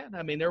notice that?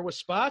 I mean, there were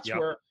spots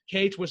where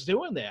Cage was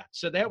doing that.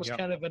 So that was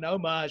kind of an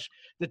homage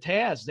to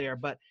Taz there.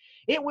 But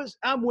it was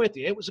 – I'm with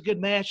you. It was a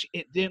good match.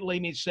 It didn't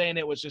leave me saying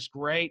it was just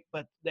great,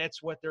 but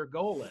that's what their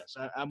goal is.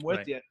 I'm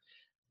with you.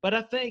 But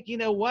I think, you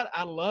know what?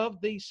 I love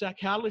the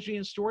psychology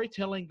and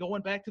storytelling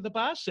going back to the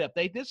bicep.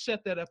 They did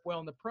set that up well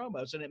in the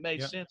promos, and it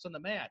made sense in the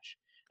match.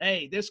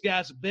 Hey, this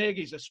guy's big.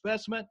 He's a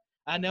specimen.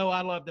 I know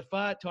I love to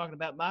fight. Talking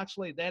about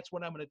Moxley, that's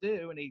what I'm going to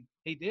do. And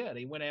he did.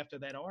 He went after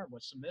that arm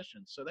with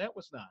submission. So that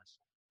was nice.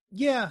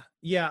 Yeah,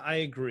 I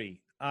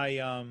agree.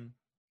 Man,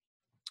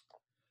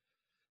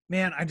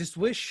 I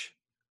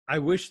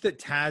wish that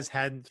Taz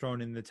hadn't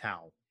thrown in the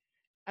towel.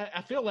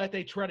 I feel like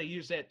they try to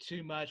use that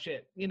too much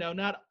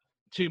not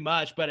too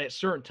much, but at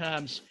certain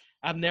times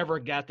I've never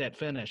got that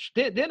finish.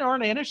 Didn't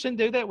Arn Anderson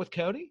do that with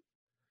Cody?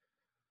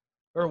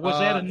 Or was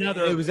that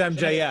another? It was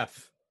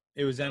MJF.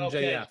 It was MJF.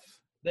 Okay.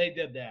 They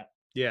did that.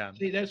 Yeah.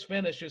 See, those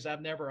finishes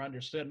I've never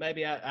understood.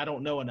 Maybe I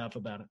don't know enough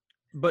about it.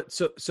 But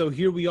so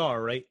here we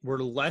are, right? We're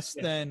less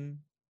than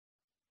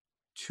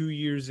 2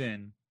 years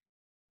in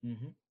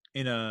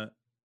a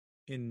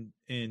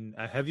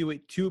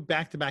heavyweight, 2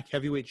 back-to-back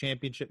heavyweight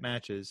championship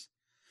matches.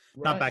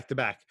 Not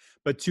back-to-back,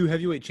 but 2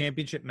 heavyweight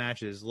championship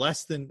matches.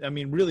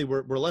 Really,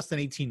 we're less than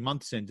 18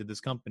 months into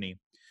this company.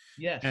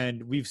 Yes.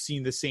 And we've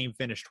seen the same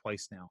finish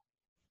twice now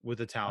with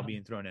the towel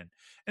being thrown in.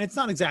 And it's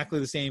not exactly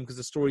the same because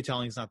the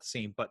storytelling is not the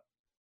same, but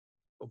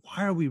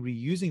why are we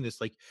reusing this?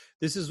 Like,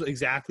 this is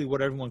exactly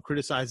what everyone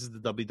criticizes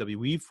the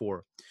WWE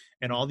for.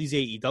 And all these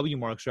AEW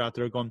marks are out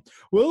there going,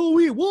 well,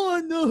 we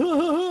won.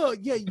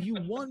 Yeah, you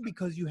won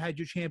because you had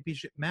your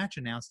championship match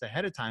announced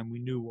ahead of time. We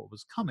knew what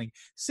was coming.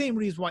 Same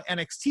reason why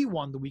NXT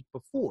won the week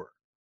before.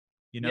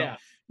 You know? Yeah.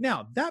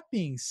 Now, that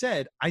being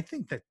said, I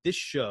think that this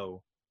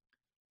show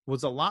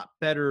was a lot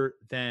better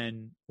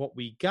than what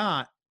we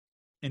got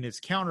in its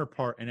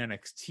counterpart in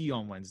NXT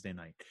on Wednesday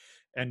night.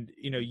 And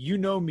you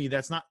know me,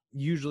 that's not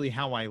usually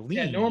how I lean.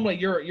 Yeah, normally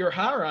you're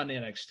higher on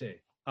NXT.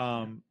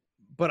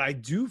 But I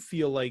do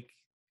feel like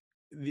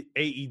the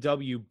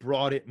AEW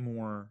brought it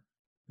more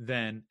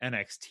than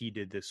NXT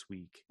did this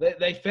week.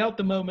 They felt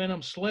the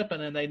momentum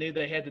slipping, and they knew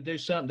they had to do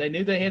something. They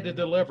knew they had to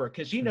deliver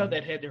because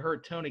that had to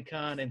hurt Tony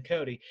Khan and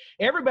Cody.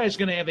 Everybody's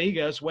going to have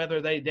egos, whether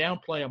they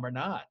downplay them or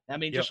not. I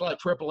mean, just like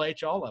Triple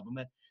H, all of them.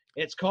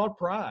 It's called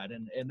pride,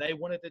 and they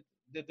wanted to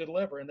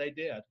deliver, and they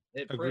did.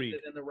 It proved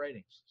it in the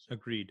ratings. So.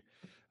 Agreed.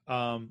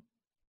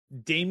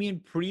 Damian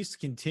Priest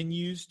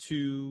continues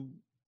to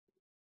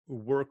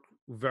work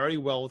very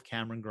well with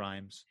Cameron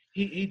Grimes.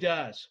 He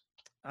does.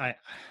 I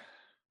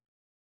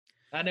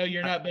know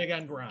you're not big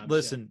on Grimes.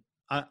 Listen,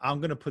 I'm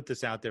going to put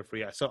this out there for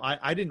you. So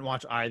I didn't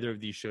watch either of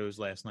these shows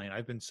last night.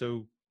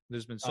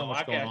 There's been so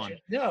much going on.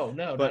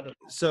 No. But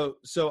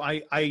so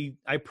I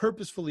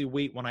purposefully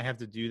wait when I have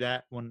to do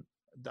that, when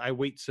I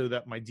wait so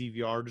that my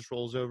DVR just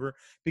rolls over,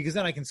 because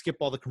then I can skip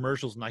all the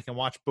commercials and I can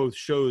watch both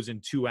shows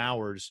in 2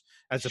 hours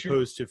as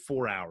opposed to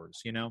 4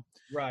 hours,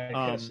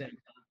 Right.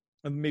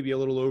 Maybe a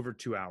little over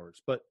 2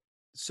 hours. But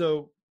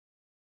so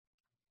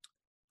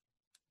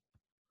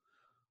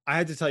I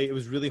had to tell you, it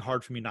was really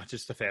hard for me not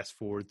just to fast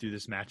forward through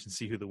this match and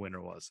see who the winner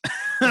was.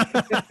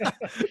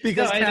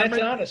 Because that's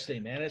honesty,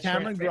 man.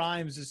 Cameron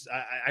Grimes is,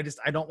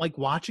 I don't like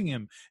watching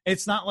him.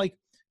 It's not like,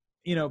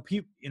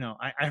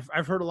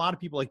 I've heard a lot of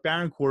people, like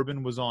Baron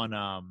Corbin was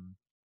on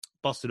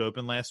Busted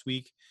Open last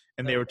week,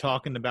 and they were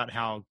talking about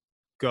how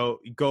go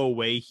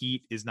away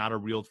heat is not a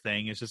real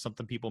thing. It's just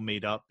something people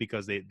made up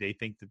because they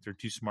think that they're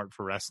too smart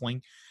for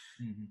wrestling.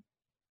 Mm-hmm.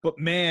 But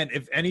man,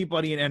 if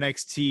anybody in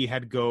NXT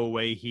had go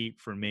away heat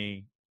for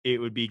me, it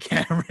would be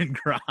Cameron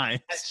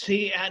Grimes.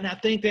 See, and I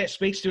think that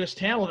speaks to his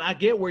talent. I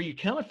get where you're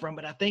coming from,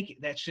 but I think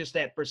that's just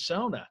that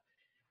persona.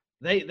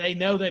 They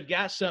know they've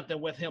got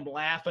something with him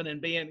laughing and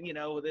being,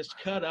 this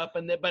cut up.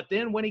 But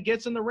then when he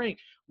gets in the ring,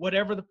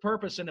 whatever the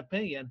purpose and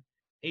opinion,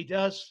 he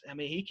does. I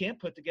mean, he can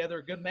put together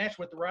a good match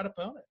with the right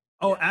opponent.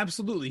 Oh,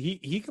 absolutely.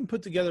 He can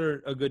put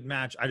together a good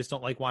match. I just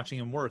don't like watching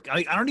him work.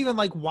 I don't even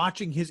like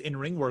watching his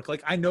in-ring work.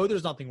 Like, I know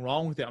there's nothing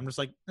wrong with it. I'm just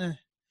like, eh.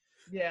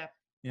 Yeah.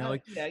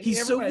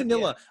 He's so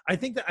vanilla. Yeah. I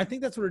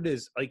think that's what it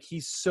is. Like,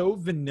 he's so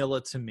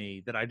vanilla to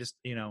me that I just,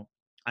 and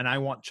I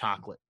want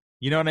chocolate.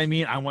 You know what I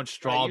mean? I want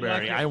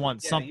strawberry. I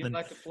want something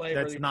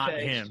that's not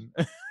him.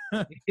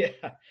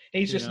 Yeah.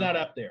 He's just not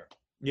up there.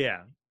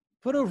 Yeah.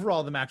 But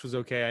overall, the match was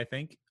okay, I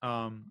think.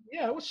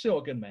 Yeah, it was still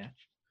a good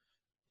match.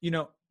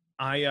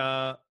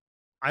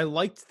 I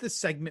liked the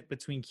segment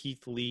between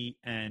Keith Lee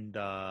and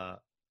Dominik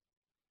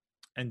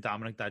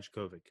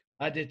Dijakovic.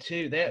 I did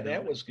too.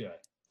 That was good.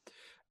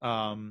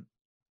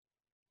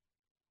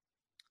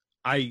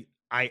 I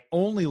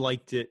only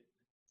liked it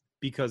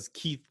because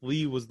Keith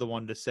Lee was the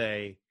one to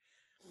say,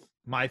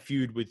 my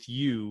feud with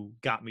you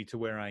got me to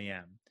where I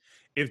am.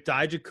 If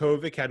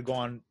Dijakovic had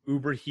gone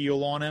uber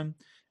heel on him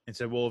and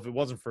said, well, if it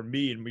wasn't for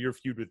me and your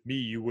feud with me,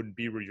 you wouldn't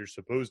be where you're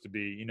supposed to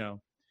be,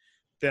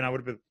 then I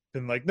would have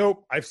been like,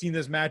 nope, I've seen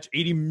this match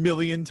 80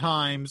 million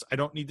times. I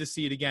don't need to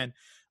see it again.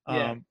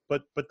 Yeah.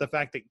 But the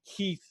fact that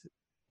Keith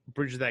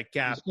bridged that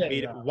gap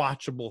made it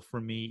watchable for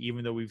me,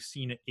 even though we've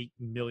seen it 8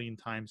 million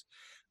times.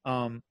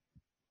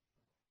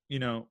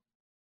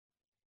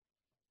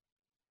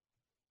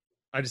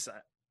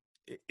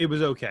 It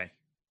was okay.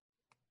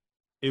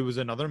 It was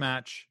another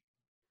match.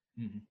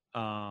 Mm-hmm.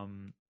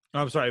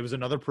 I'm sorry, it was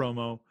another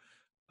promo.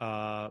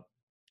 I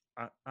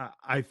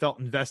felt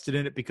invested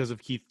in it because of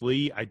Keith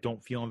Lee. I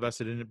don't feel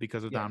invested in it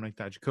because of Dominik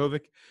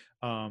Dijakovic.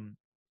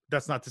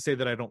 That's not to say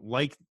that I don't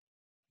like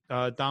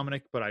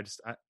Dominik, but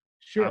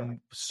I'm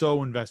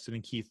so invested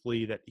in Keith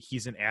Lee that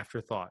he's an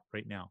afterthought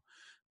right now.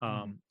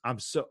 I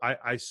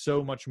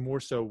so much more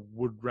so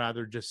would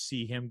rather just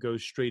see him go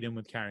straight in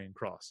with Karrion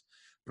Kross,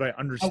 but I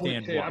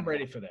understand why. I'm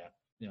ready for that.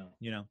 Yeah.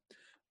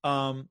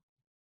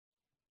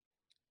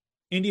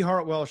 Indy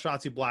Hartwell,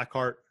 Shotzi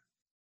Blackheart.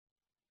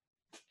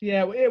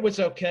 Yeah, it was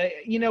okay.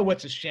 You know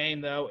what's a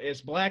shame though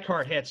is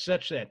Blackheart had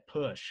such that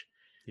push.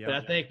 Yep. But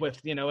I think with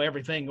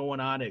everything going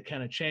on, it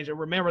kind of changed. I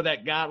remember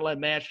that gauntlet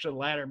match to the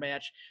ladder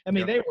match. I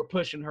mean, they were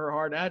pushing her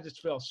hard. I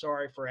just feel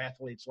sorry for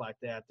athletes like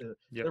that, the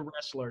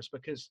wrestlers,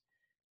 because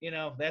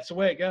that's the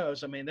way it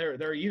goes. I mean,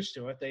 they're used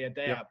to it. They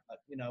adapt. But,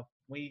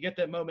 when you get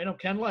that momentum,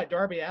 kind of like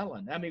Darby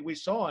Allin. I mean, we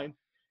saw him,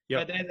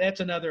 but that's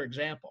another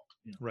example.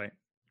 Right.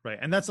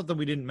 And that's something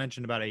we didn't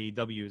mention about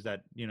AEW is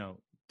that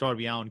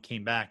Darby Allin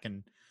came back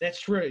and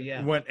that's true.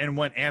 Yeah.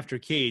 Went after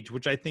Cage,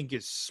 which I think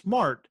is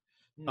smart.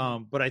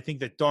 But I think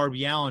that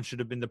Darby Allin should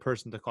have been the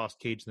person to cost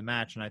Cage the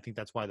match, and I think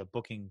that's why the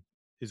booking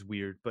is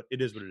weird. But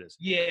it is what it is.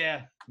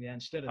 Yeah.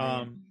 Instead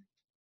of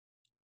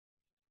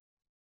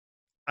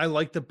I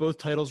like that both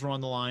titles were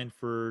on the line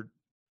for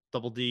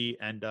Double D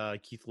and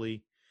Keith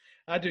Lee.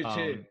 I do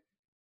too.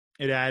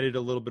 It added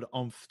a little bit of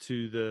oomph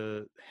to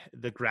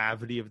the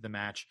gravity of the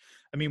match.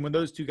 I mean, when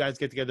those two guys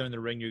get together in the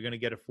ring, you're going to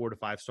get a 4 to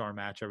 5 star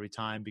match every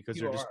time because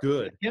they're just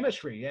good. The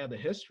chemistry, the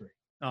history.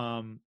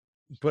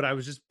 But I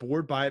was just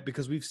bored by it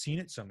because we've seen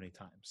it so many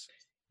times.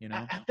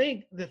 I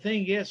think the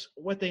thing is,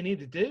 what they need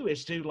to do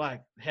is do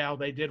like how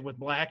they did with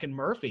Black and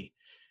Murphy.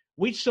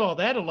 We saw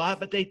that a lot,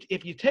 but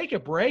if you take a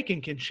break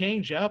and can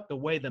change up the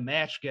way the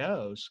match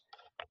goes,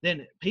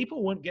 then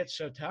people wouldn't get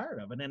so tired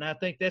of it. And I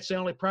think that's the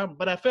only problem.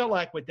 But I felt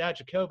like with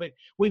Dijakovic,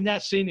 we've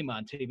not seen him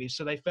on TV.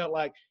 So they felt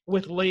like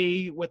with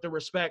Lee, with the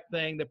respect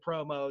thing, the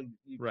promo,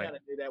 you kind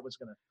of knew that was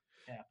going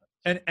to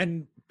happen.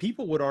 And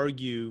people would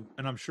argue,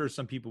 and I'm sure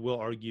some people will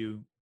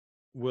argue,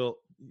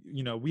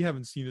 we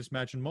haven't seen this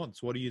match in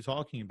months. What are you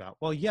talking about?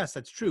 Well, yes,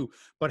 that's true.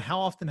 But how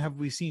often have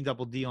we seen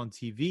Double D on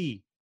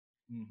TV?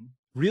 Mm-hmm.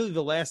 Really,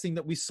 the last thing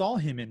that we saw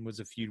him in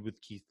was a feud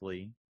with Keith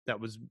Lee that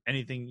was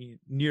anything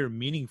near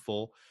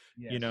meaningful.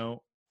 Yes.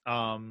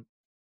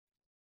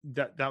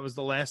 That was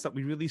the last that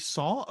we really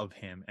saw of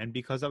him. And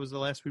because that was the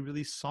last we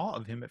really saw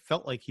of him, it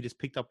felt like he just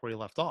picked up where he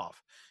left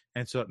off.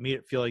 And so it made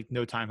it feel like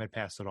no time had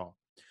passed at all.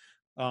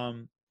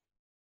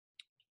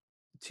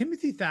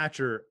 Timothy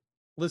Thatcher,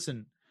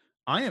 listen,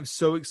 I am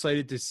so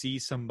excited to see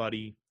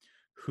somebody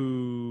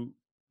who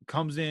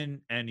comes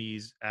in and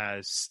he's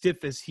as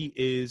stiff as he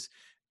is,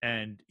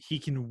 and he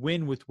can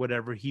win with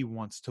whatever he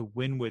wants to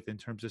win with in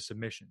terms of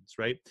submissions,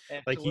 right?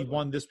 Absolutely. Like he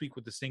won this week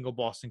with the single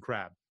Boston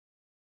Crab.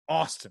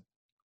 Awesome.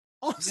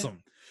 Yeah.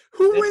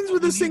 Who wins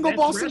with a single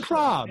Boston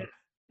Crab? Yeah.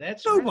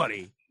 That's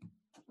nobody.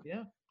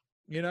 Wrestling.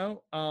 Yeah.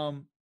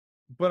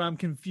 But I'm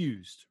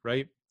confused,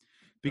 right?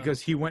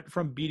 Because he went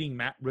from beating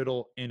Matt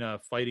Riddle in a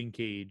fighting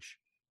cage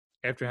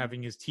after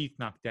having his teeth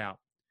knocked out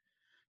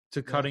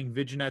to cutting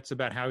vignettes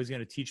about how he's going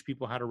to teach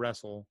people how to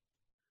wrestle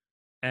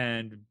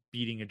and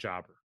beating a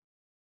jobber.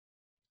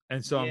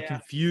 And so I'm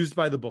confused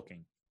by the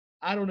booking.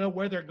 I don't know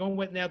where they're going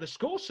with now. The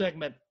school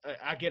segment,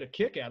 I get a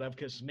kick out of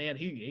because man,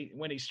 he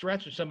when he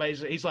stretches somebody,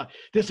 he's like,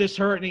 "Does this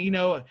hurt?"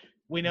 And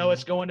we know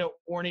it's going to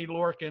Orny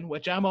Lorcan,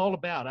 which I'm all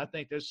about. I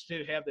think those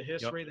two have the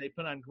history. They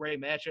put on a great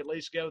match. At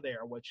least go there.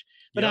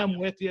 But I'm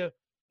with you.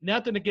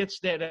 Nothing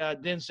against that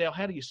Denzel.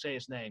 How do you say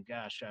his name?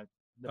 Gosh,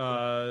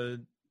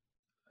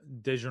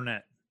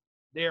 Dejournette.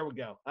 There we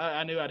go.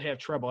 I knew I'd have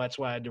trouble. That's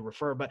why I had to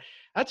refer. But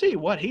I tell you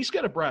what, he's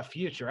got a bright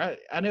future.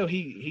 I know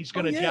he's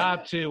going to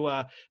job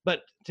to.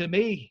 But to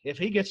me, if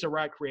he gets the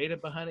right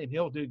creative behind him,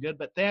 he'll do good.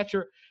 But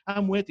Thatcher,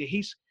 I'm with you.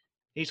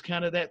 He's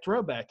kind of that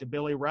throwback to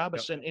Billy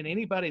Robinson, and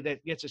anybody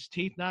that gets his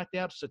teeth knocked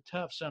out is a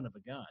tough son of a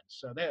gun.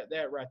 So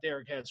that right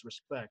there has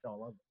respect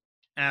all over.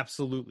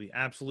 Absolutely.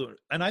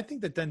 And I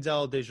think that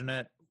Denzel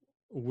Dejournette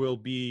will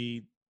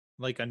be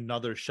like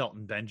another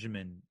Shelton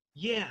Benjamin.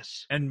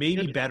 Yes. And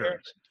maybe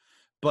better.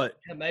 But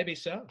yeah, maybe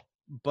so.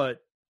 But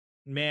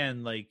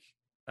man, like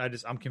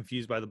I'm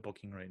confused by the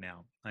booking right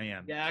now. I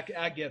am. Yeah,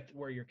 I get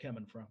where you're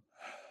coming from.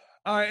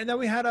 All right, and then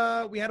we had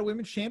a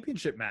women's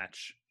championship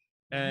match,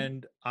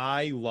 and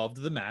I loved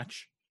the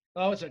match.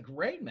 Oh, it's a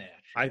great match.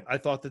 I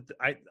thought that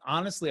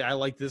I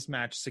liked this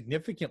match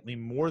significantly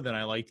more than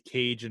I liked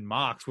Cage and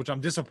Mox, which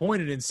I'm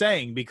disappointed in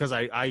saying because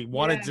I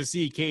wanted to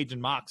see Cage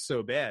and Mox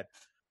so bad.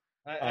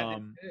 I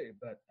did too,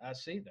 but I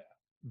see that.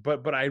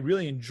 But I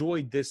really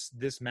enjoyed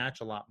this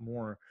match a lot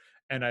more,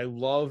 and I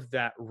love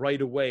that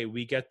right away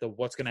we get the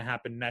what's going to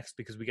happen next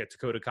because we get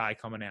Dakota Kai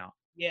coming out.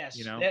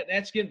 Yes,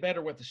 that's getting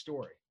better with the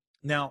story.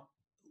 Now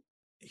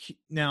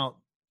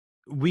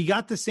we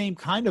got the same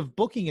kind of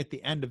booking at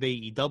the end of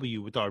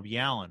AEW with Darby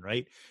Allin,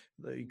 right?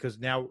 Because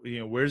now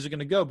where's it going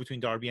to go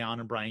between Darby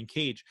Allin and Brian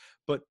Cage?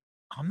 But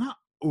I'm not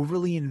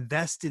overly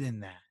invested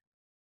in that,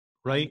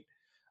 right?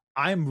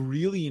 I'm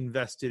really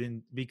invested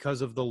in because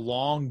of the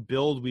long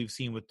build we've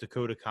seen with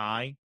Dakota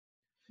Kai.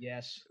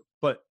 Yes.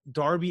 But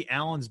Darby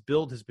Allin's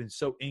build has been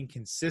so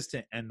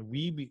inconsistent and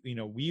weevil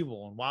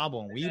and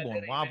wobble and weevil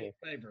and wobble.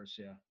 Favors,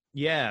 yeah.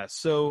 Yeah.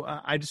 So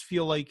I just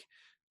feel like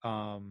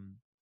I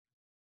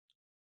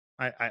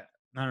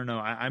don't know.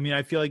 I mean,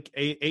 I feel like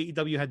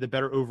AEW had the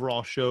better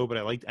overall show, but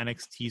I liked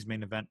NXT's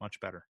main event much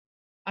better.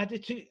 I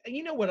did too.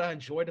 You know what I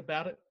enjoyed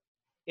about it?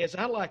 Is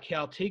I like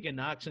how Tegan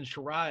Knox and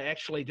Shirai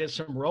actually did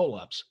some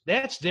roll-ups.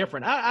 That's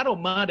different. I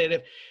don't mind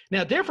it.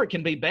 Now, different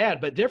can be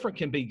bad, but different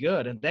can be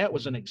good, and that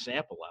was an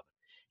example of it.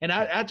 And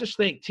I just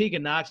think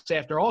Tegan Knox,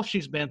 after all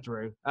she's been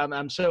through,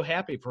 I'm so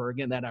happy for her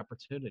getting that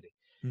opportunity.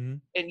 Mm-hmm.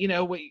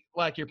 And, we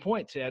like your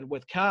point, Ted,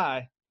 with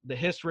Kai, the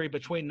history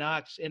between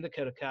Knox and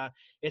Dakota Kai,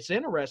 it's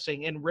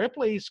interesting. And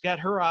Ripley's got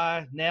her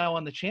eye now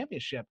on the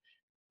championship.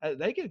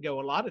 They could go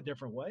a lot of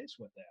different ways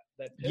with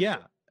that. Yeah.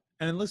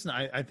 And listen,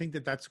 I think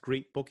that that's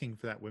great booking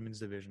for that women's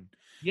division.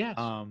 Yes,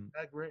 I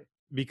agree.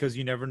 Because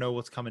you never know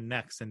what's coming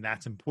next, and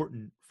that's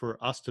important for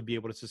us to be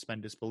able to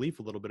suspend disbelief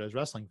a little bit as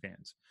wrestling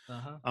fans.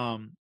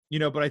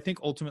 But I think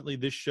ultimately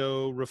this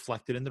show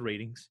reflected in the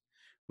ratings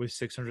with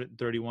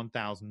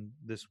 631,000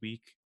 this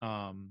week.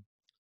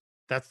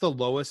 That's the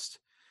lowest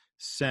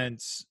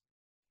since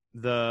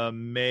the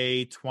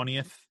May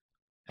 20th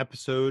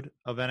episode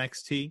of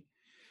NXT.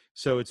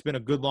 So it's been a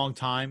good long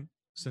time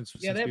since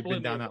we've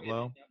been down that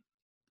low.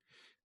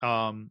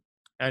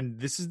 And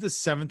this is the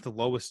 7th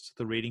lowest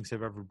the ratings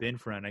have ever been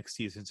for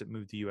NXT since it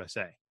moved to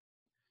USA.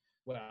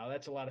 Wow,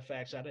 that's a lot of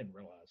facts I didn't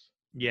realize.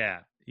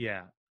 Yeah.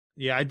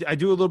 I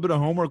do a little bit of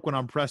homework when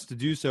I'm pressed to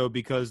do so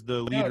because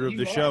the leader of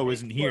the show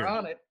isn't here.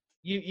 On it.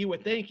 You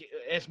would think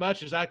as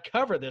much as I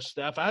cover this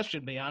stuff, I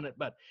should be on it,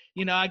 but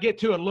I get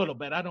to it a little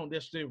bit. I don't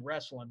just do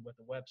wrestling with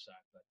the website,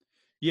 but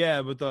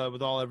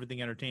with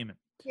everything entertainment.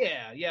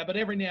 Yeah, but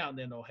every now and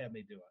then they'll have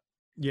me do it.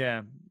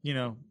 Yeah,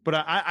 but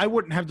I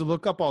wouldn't have to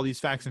look up all these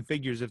facts and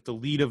figures if the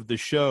lead of the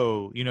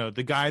show,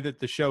 the guy that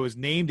the show is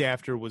named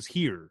after was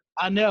here.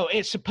 I know.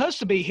 It's supposed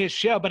to be his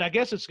show, but I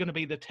guess it's going to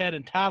be the Ted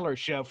and Tyler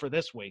show for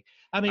this week.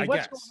 I mean,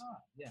 what's going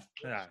on?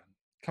 Yeah.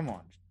 Come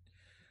on.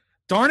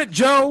 Darn it,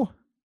 Joe.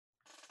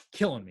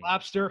 Killing me.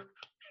 Lobster.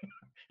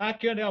 I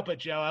couldn't help it,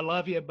 Joe. I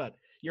love you, but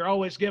you're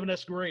always giving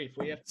us grief.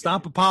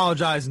 Stop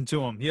apologizing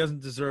to him. He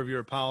doesn't deserve your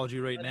apology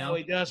now. No,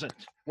 he doesn't.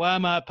 Why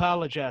am I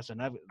apologizing?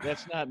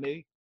 That's not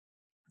me.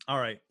 All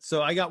right.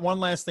 So I got one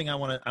last thing I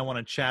want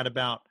to chat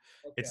about.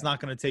 Okay. It's not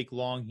going to take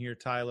long here,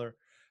 Tyler.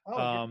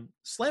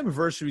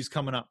 Slammiversary is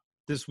coming up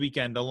this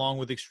weekend along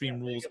with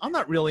Extreme Rules. I'm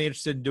not really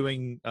interested in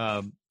doing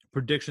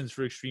predictions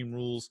for Extreme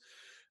Rules.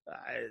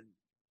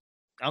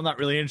 I'm not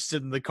really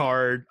interested in the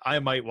card. I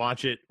might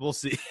watch it. We'll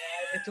see.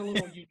 It's a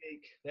little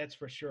unique, that's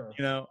for sure.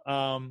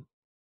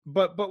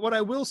 But what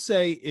I will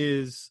say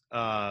is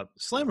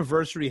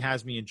Slammiversary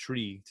has me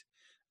intrigued.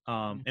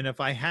 And if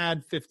I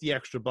had 50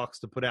 extra bucks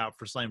to put out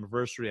for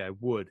Slammiversary, I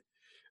would.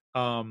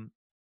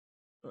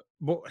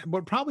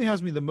 What probably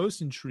has me the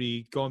most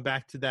intrigued, going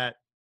back to that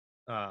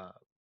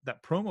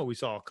promo we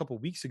saw a couple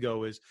of weeks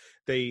ago, is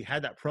they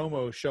had that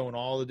promo showing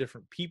all the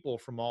different people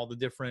from all the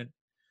different,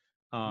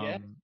 all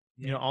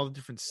the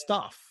different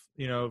stuff,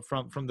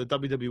 from the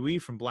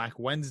WWE, from Black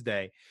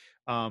Wednesday.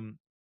 I'm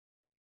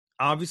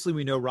Obviously,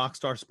 we know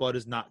Rockstar Spud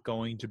is not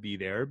going to be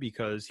there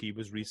because he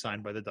was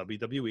re-signed by the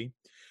WWE.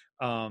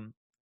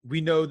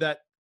 We know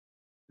that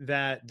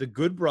the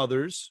Good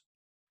Brothers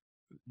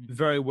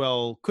very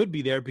well could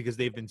be there because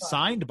they've been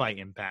signed by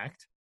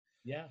Impact.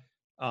 Yeah.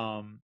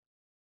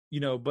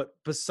 But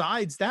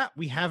besides that,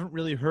 we haven't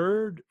really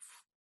heard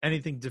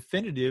anything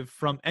definitive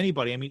from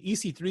anybody. I mean,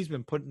 EC3's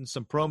been putting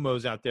some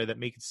promos out there that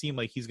make it seem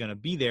like he's going to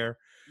be there.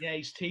 Yeah,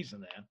 he's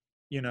teasing that.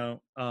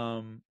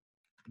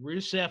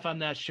 Rusev, I'm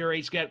not sure.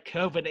 He's got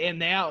COVID, and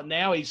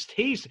now he's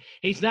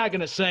he's not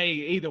going to say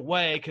either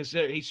way because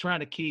he's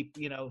trying to keep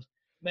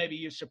maybe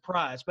you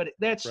surprised, but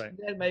that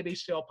may be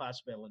still a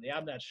possibility.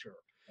 I'm not sure.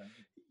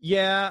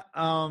 Yeah,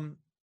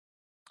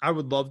 I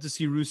would love to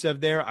see Rusev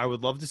there. I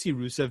would love to see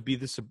Rusev be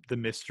the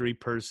mystery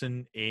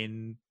person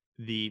in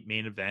the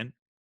main event.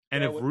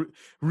 And if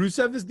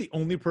Rusev is the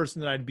only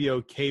person that I'd be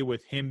okay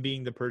with him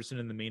being the person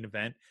in the main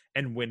event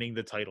and winning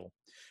the title.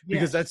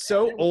 Because that's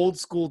so old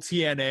school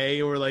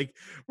TNA, or like,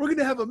 we're going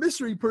to have a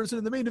mystery person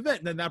in the main event.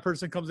 And then that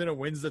person comes in and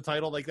wins the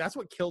title. Like, that's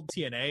what killed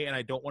TNA. And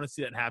I don't want to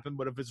see that happen.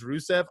 But if it's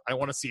Rusev, I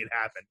want to see it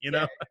happen,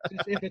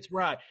 if it's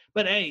right.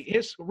 But hey,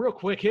 his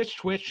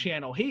Twitch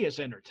channel, he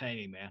is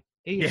entertaining, man.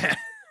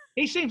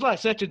 He seems like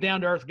such a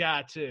down-to-earth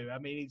guy, too. I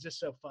mean, he's just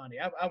so funny.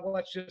 I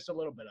watched just a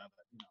little bit of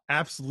it.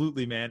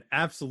 Absolutely, man.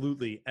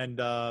 Absolutely. And,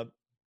 I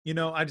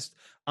just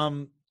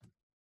I'm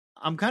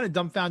kind of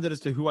dumbfounded as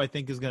to who I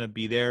think is going to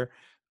be there.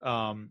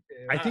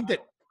 I think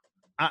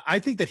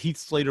that Heath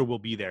Slater will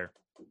be there.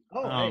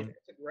 Oh, hey,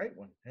 that's a great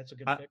one. That's a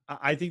good pick.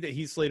 I think that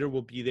Heath Slater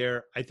will be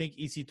there. I think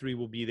EC3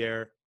 will be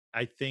there.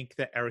 I think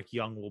that Eric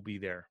Young will be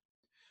there.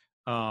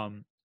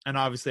 And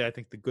obviously, I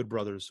think the Good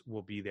Brothers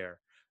will be there.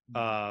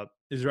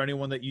 Is there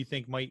anyone that you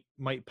think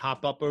might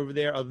pop up over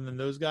there other than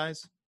those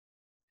guys?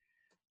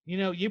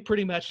 You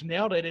pretty much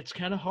nailed it. It's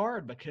kind of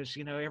hard because,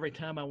 every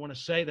time I want to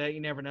say that, you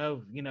never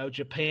know,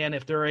 Japan,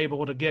 if they're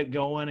able to get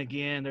going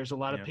again, there's a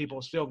lot of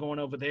people still going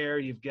over there.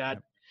 You've got,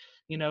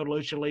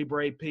 Lucha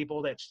Libre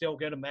people that still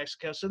go to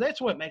Mexico. So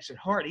that's what makes it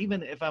hard.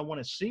 Even if I want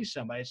to see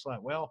somebody, it's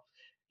like, well,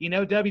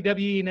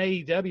 WWE and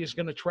AEW is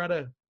going to try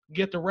to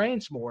get the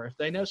reins more. If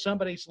they know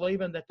somebody's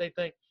leaving that they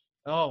think,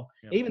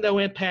 even though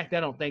Impact, I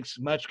don't think's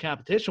much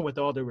competition, with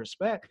all due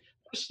respect,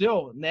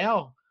 still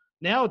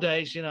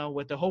nowadays,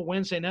 with the whole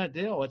Wednesday night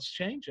deal, it's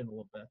changing a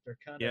little bit. They're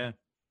kind of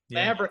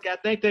Maverick. I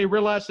think they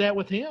realized that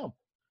with him.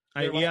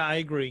 I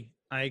agree.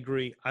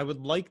 I would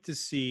like to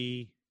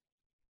see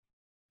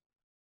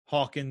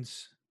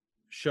Hawkins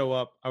show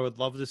up. I would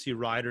love to see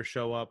Ryder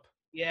show up.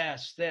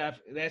 Yes,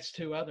 that's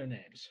two other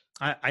names.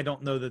 I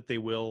don't know that they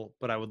will,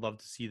 but I would love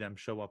to see them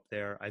show up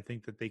there. I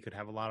think that they could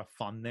have a lot of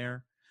fun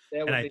there.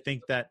 And I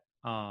think that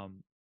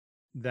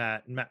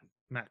that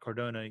Matt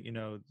Cardona,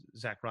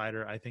 Zack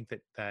Ryder, I think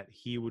that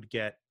he would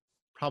get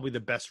probably the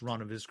best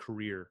run of his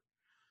career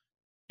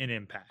in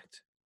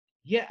Impact.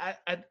 Yeah,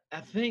 I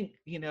think,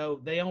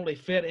 they only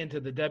fit into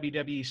the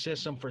WWE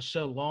system for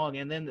so long,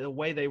 and then the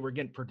way they were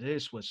getting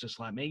produced was just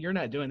like, man, you're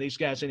not doing these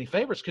guys any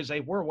favors, because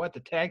they were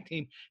the tag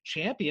team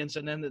champions,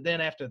 and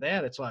then after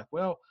that, it's like,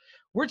 well,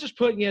 we're just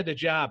putting you the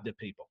job to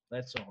people.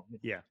 That's all.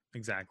 Yeah,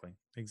 exactly.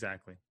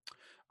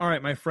 All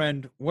right, my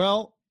friend.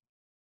 Well,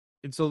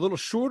 it's a little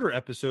shorter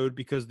episode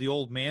because the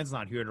old man's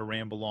not here to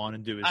ramble on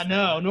and do his thing.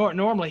 I know.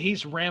 Normally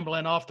he's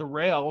rambling off the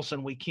rails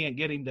and we can't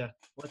get him to,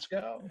 let's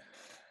go.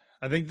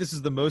 I think this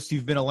is the most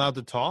you've been allowed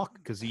to talk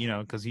because he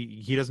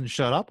doesn't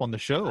shut up on the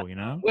show,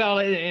 Well,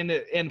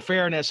 in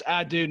fairness,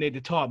 I do need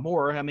to talk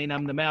more. I mean,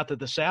 I'm the mouth of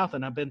the South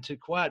and I've been too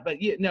quiet. But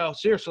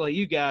seriously,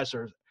 you guys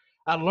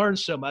I learned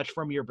so much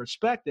from your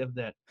perspective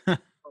that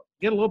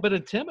get a little bit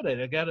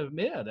intimidated, I got to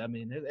admit. I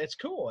mean, it's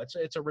cool.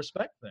 It's a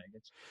respect thing.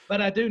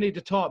 But I do need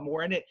to talk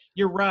more. And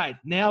you're right.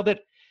 Now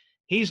that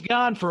he's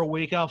gone for a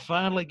week, I'll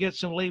finally get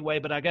some leeway.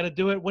 But I got to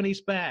do it when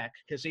he's back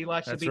because he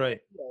likes to be. Right.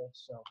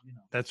 So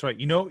That's right.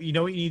 You know what you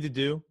need to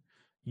do?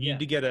 You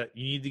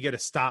need to get a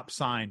stop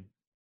sign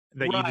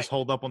that you just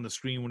hold up on the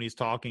screen when he's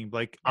talking.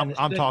 Like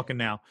I'm talking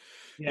now.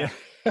 Yeah.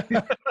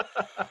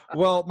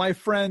 Well, my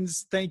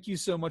friends, thank you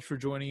so much for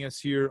joining us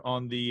here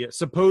on the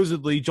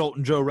supposedly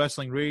Joltin' Joe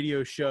Wrestling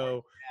Radio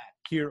Show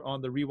here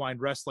on the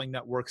Rewind Wrestling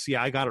Network. See,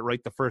 I got it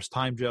right the first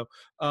time, Joe.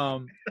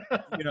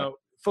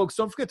 Folks,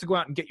 don't forget to go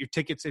out and get your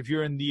tickets if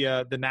you're in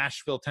the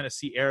Nashville,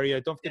 Tennessee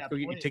area. Don't forget to go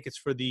get your tickets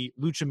for the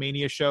Lucha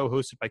Mania show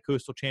hosted by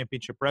Coastal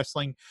Championship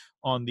Wrestling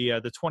on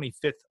the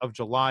 25th of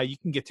July. You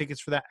can get tickets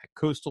for that at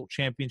Coastal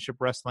Championship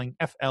Wrestling,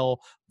 FL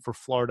for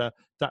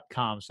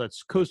Florida.com. So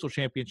that's Coastal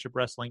Championship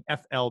Wrestling,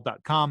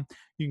 FL.com.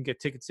 You can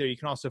get tickets there. You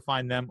can also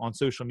find them on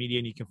social media,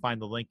 and you can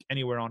find the link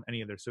anywhere on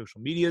any of their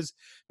social medias.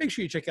 Make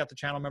sure you check out the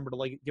channel. Remember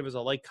to give us a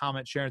like,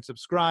 comment, share, and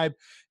subscribe.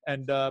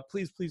 And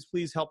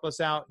please help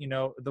us out.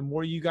 The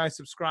more you guys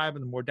subscribe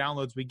and the more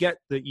downloads we get,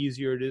 the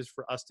easier it is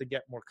for us to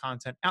get more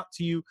content out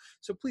to you.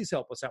 So please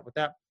help us out with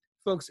that.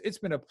 Folks, it's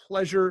been a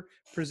pleasure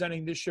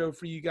presenting this show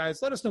for you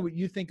guys. Let us know what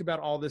you think about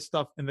all this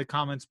stuff in the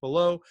comments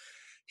below.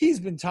 He's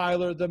been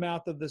Tyler, the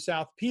mouth of the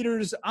South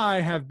Peters. I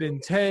have been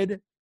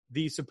Ted,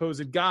 the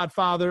supposed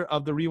godfather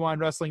of the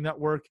Rewind Wrestling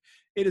Network.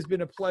 It has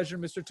been a pleasure,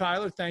 Mr.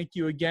 Tyler. Thank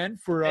you again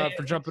for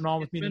jumping on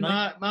with me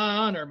tonight. It's been my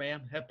honor,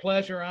 man. A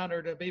pleasure,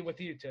 honor to be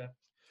with you, Tiff.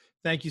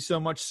 Thank you so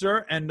much,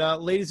 sir. And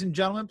ladies and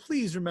gentlemen,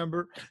 please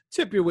remember,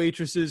 tip your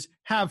waitresses,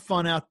 have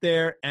fun out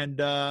there, and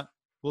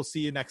we'll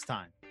see you next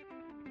time.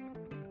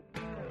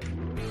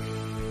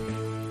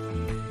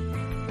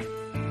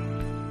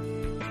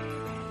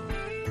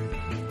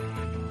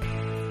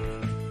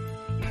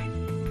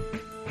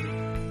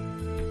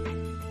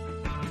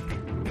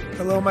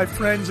 Hello, my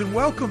friends, and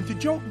welcome to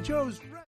Joltin' Joe's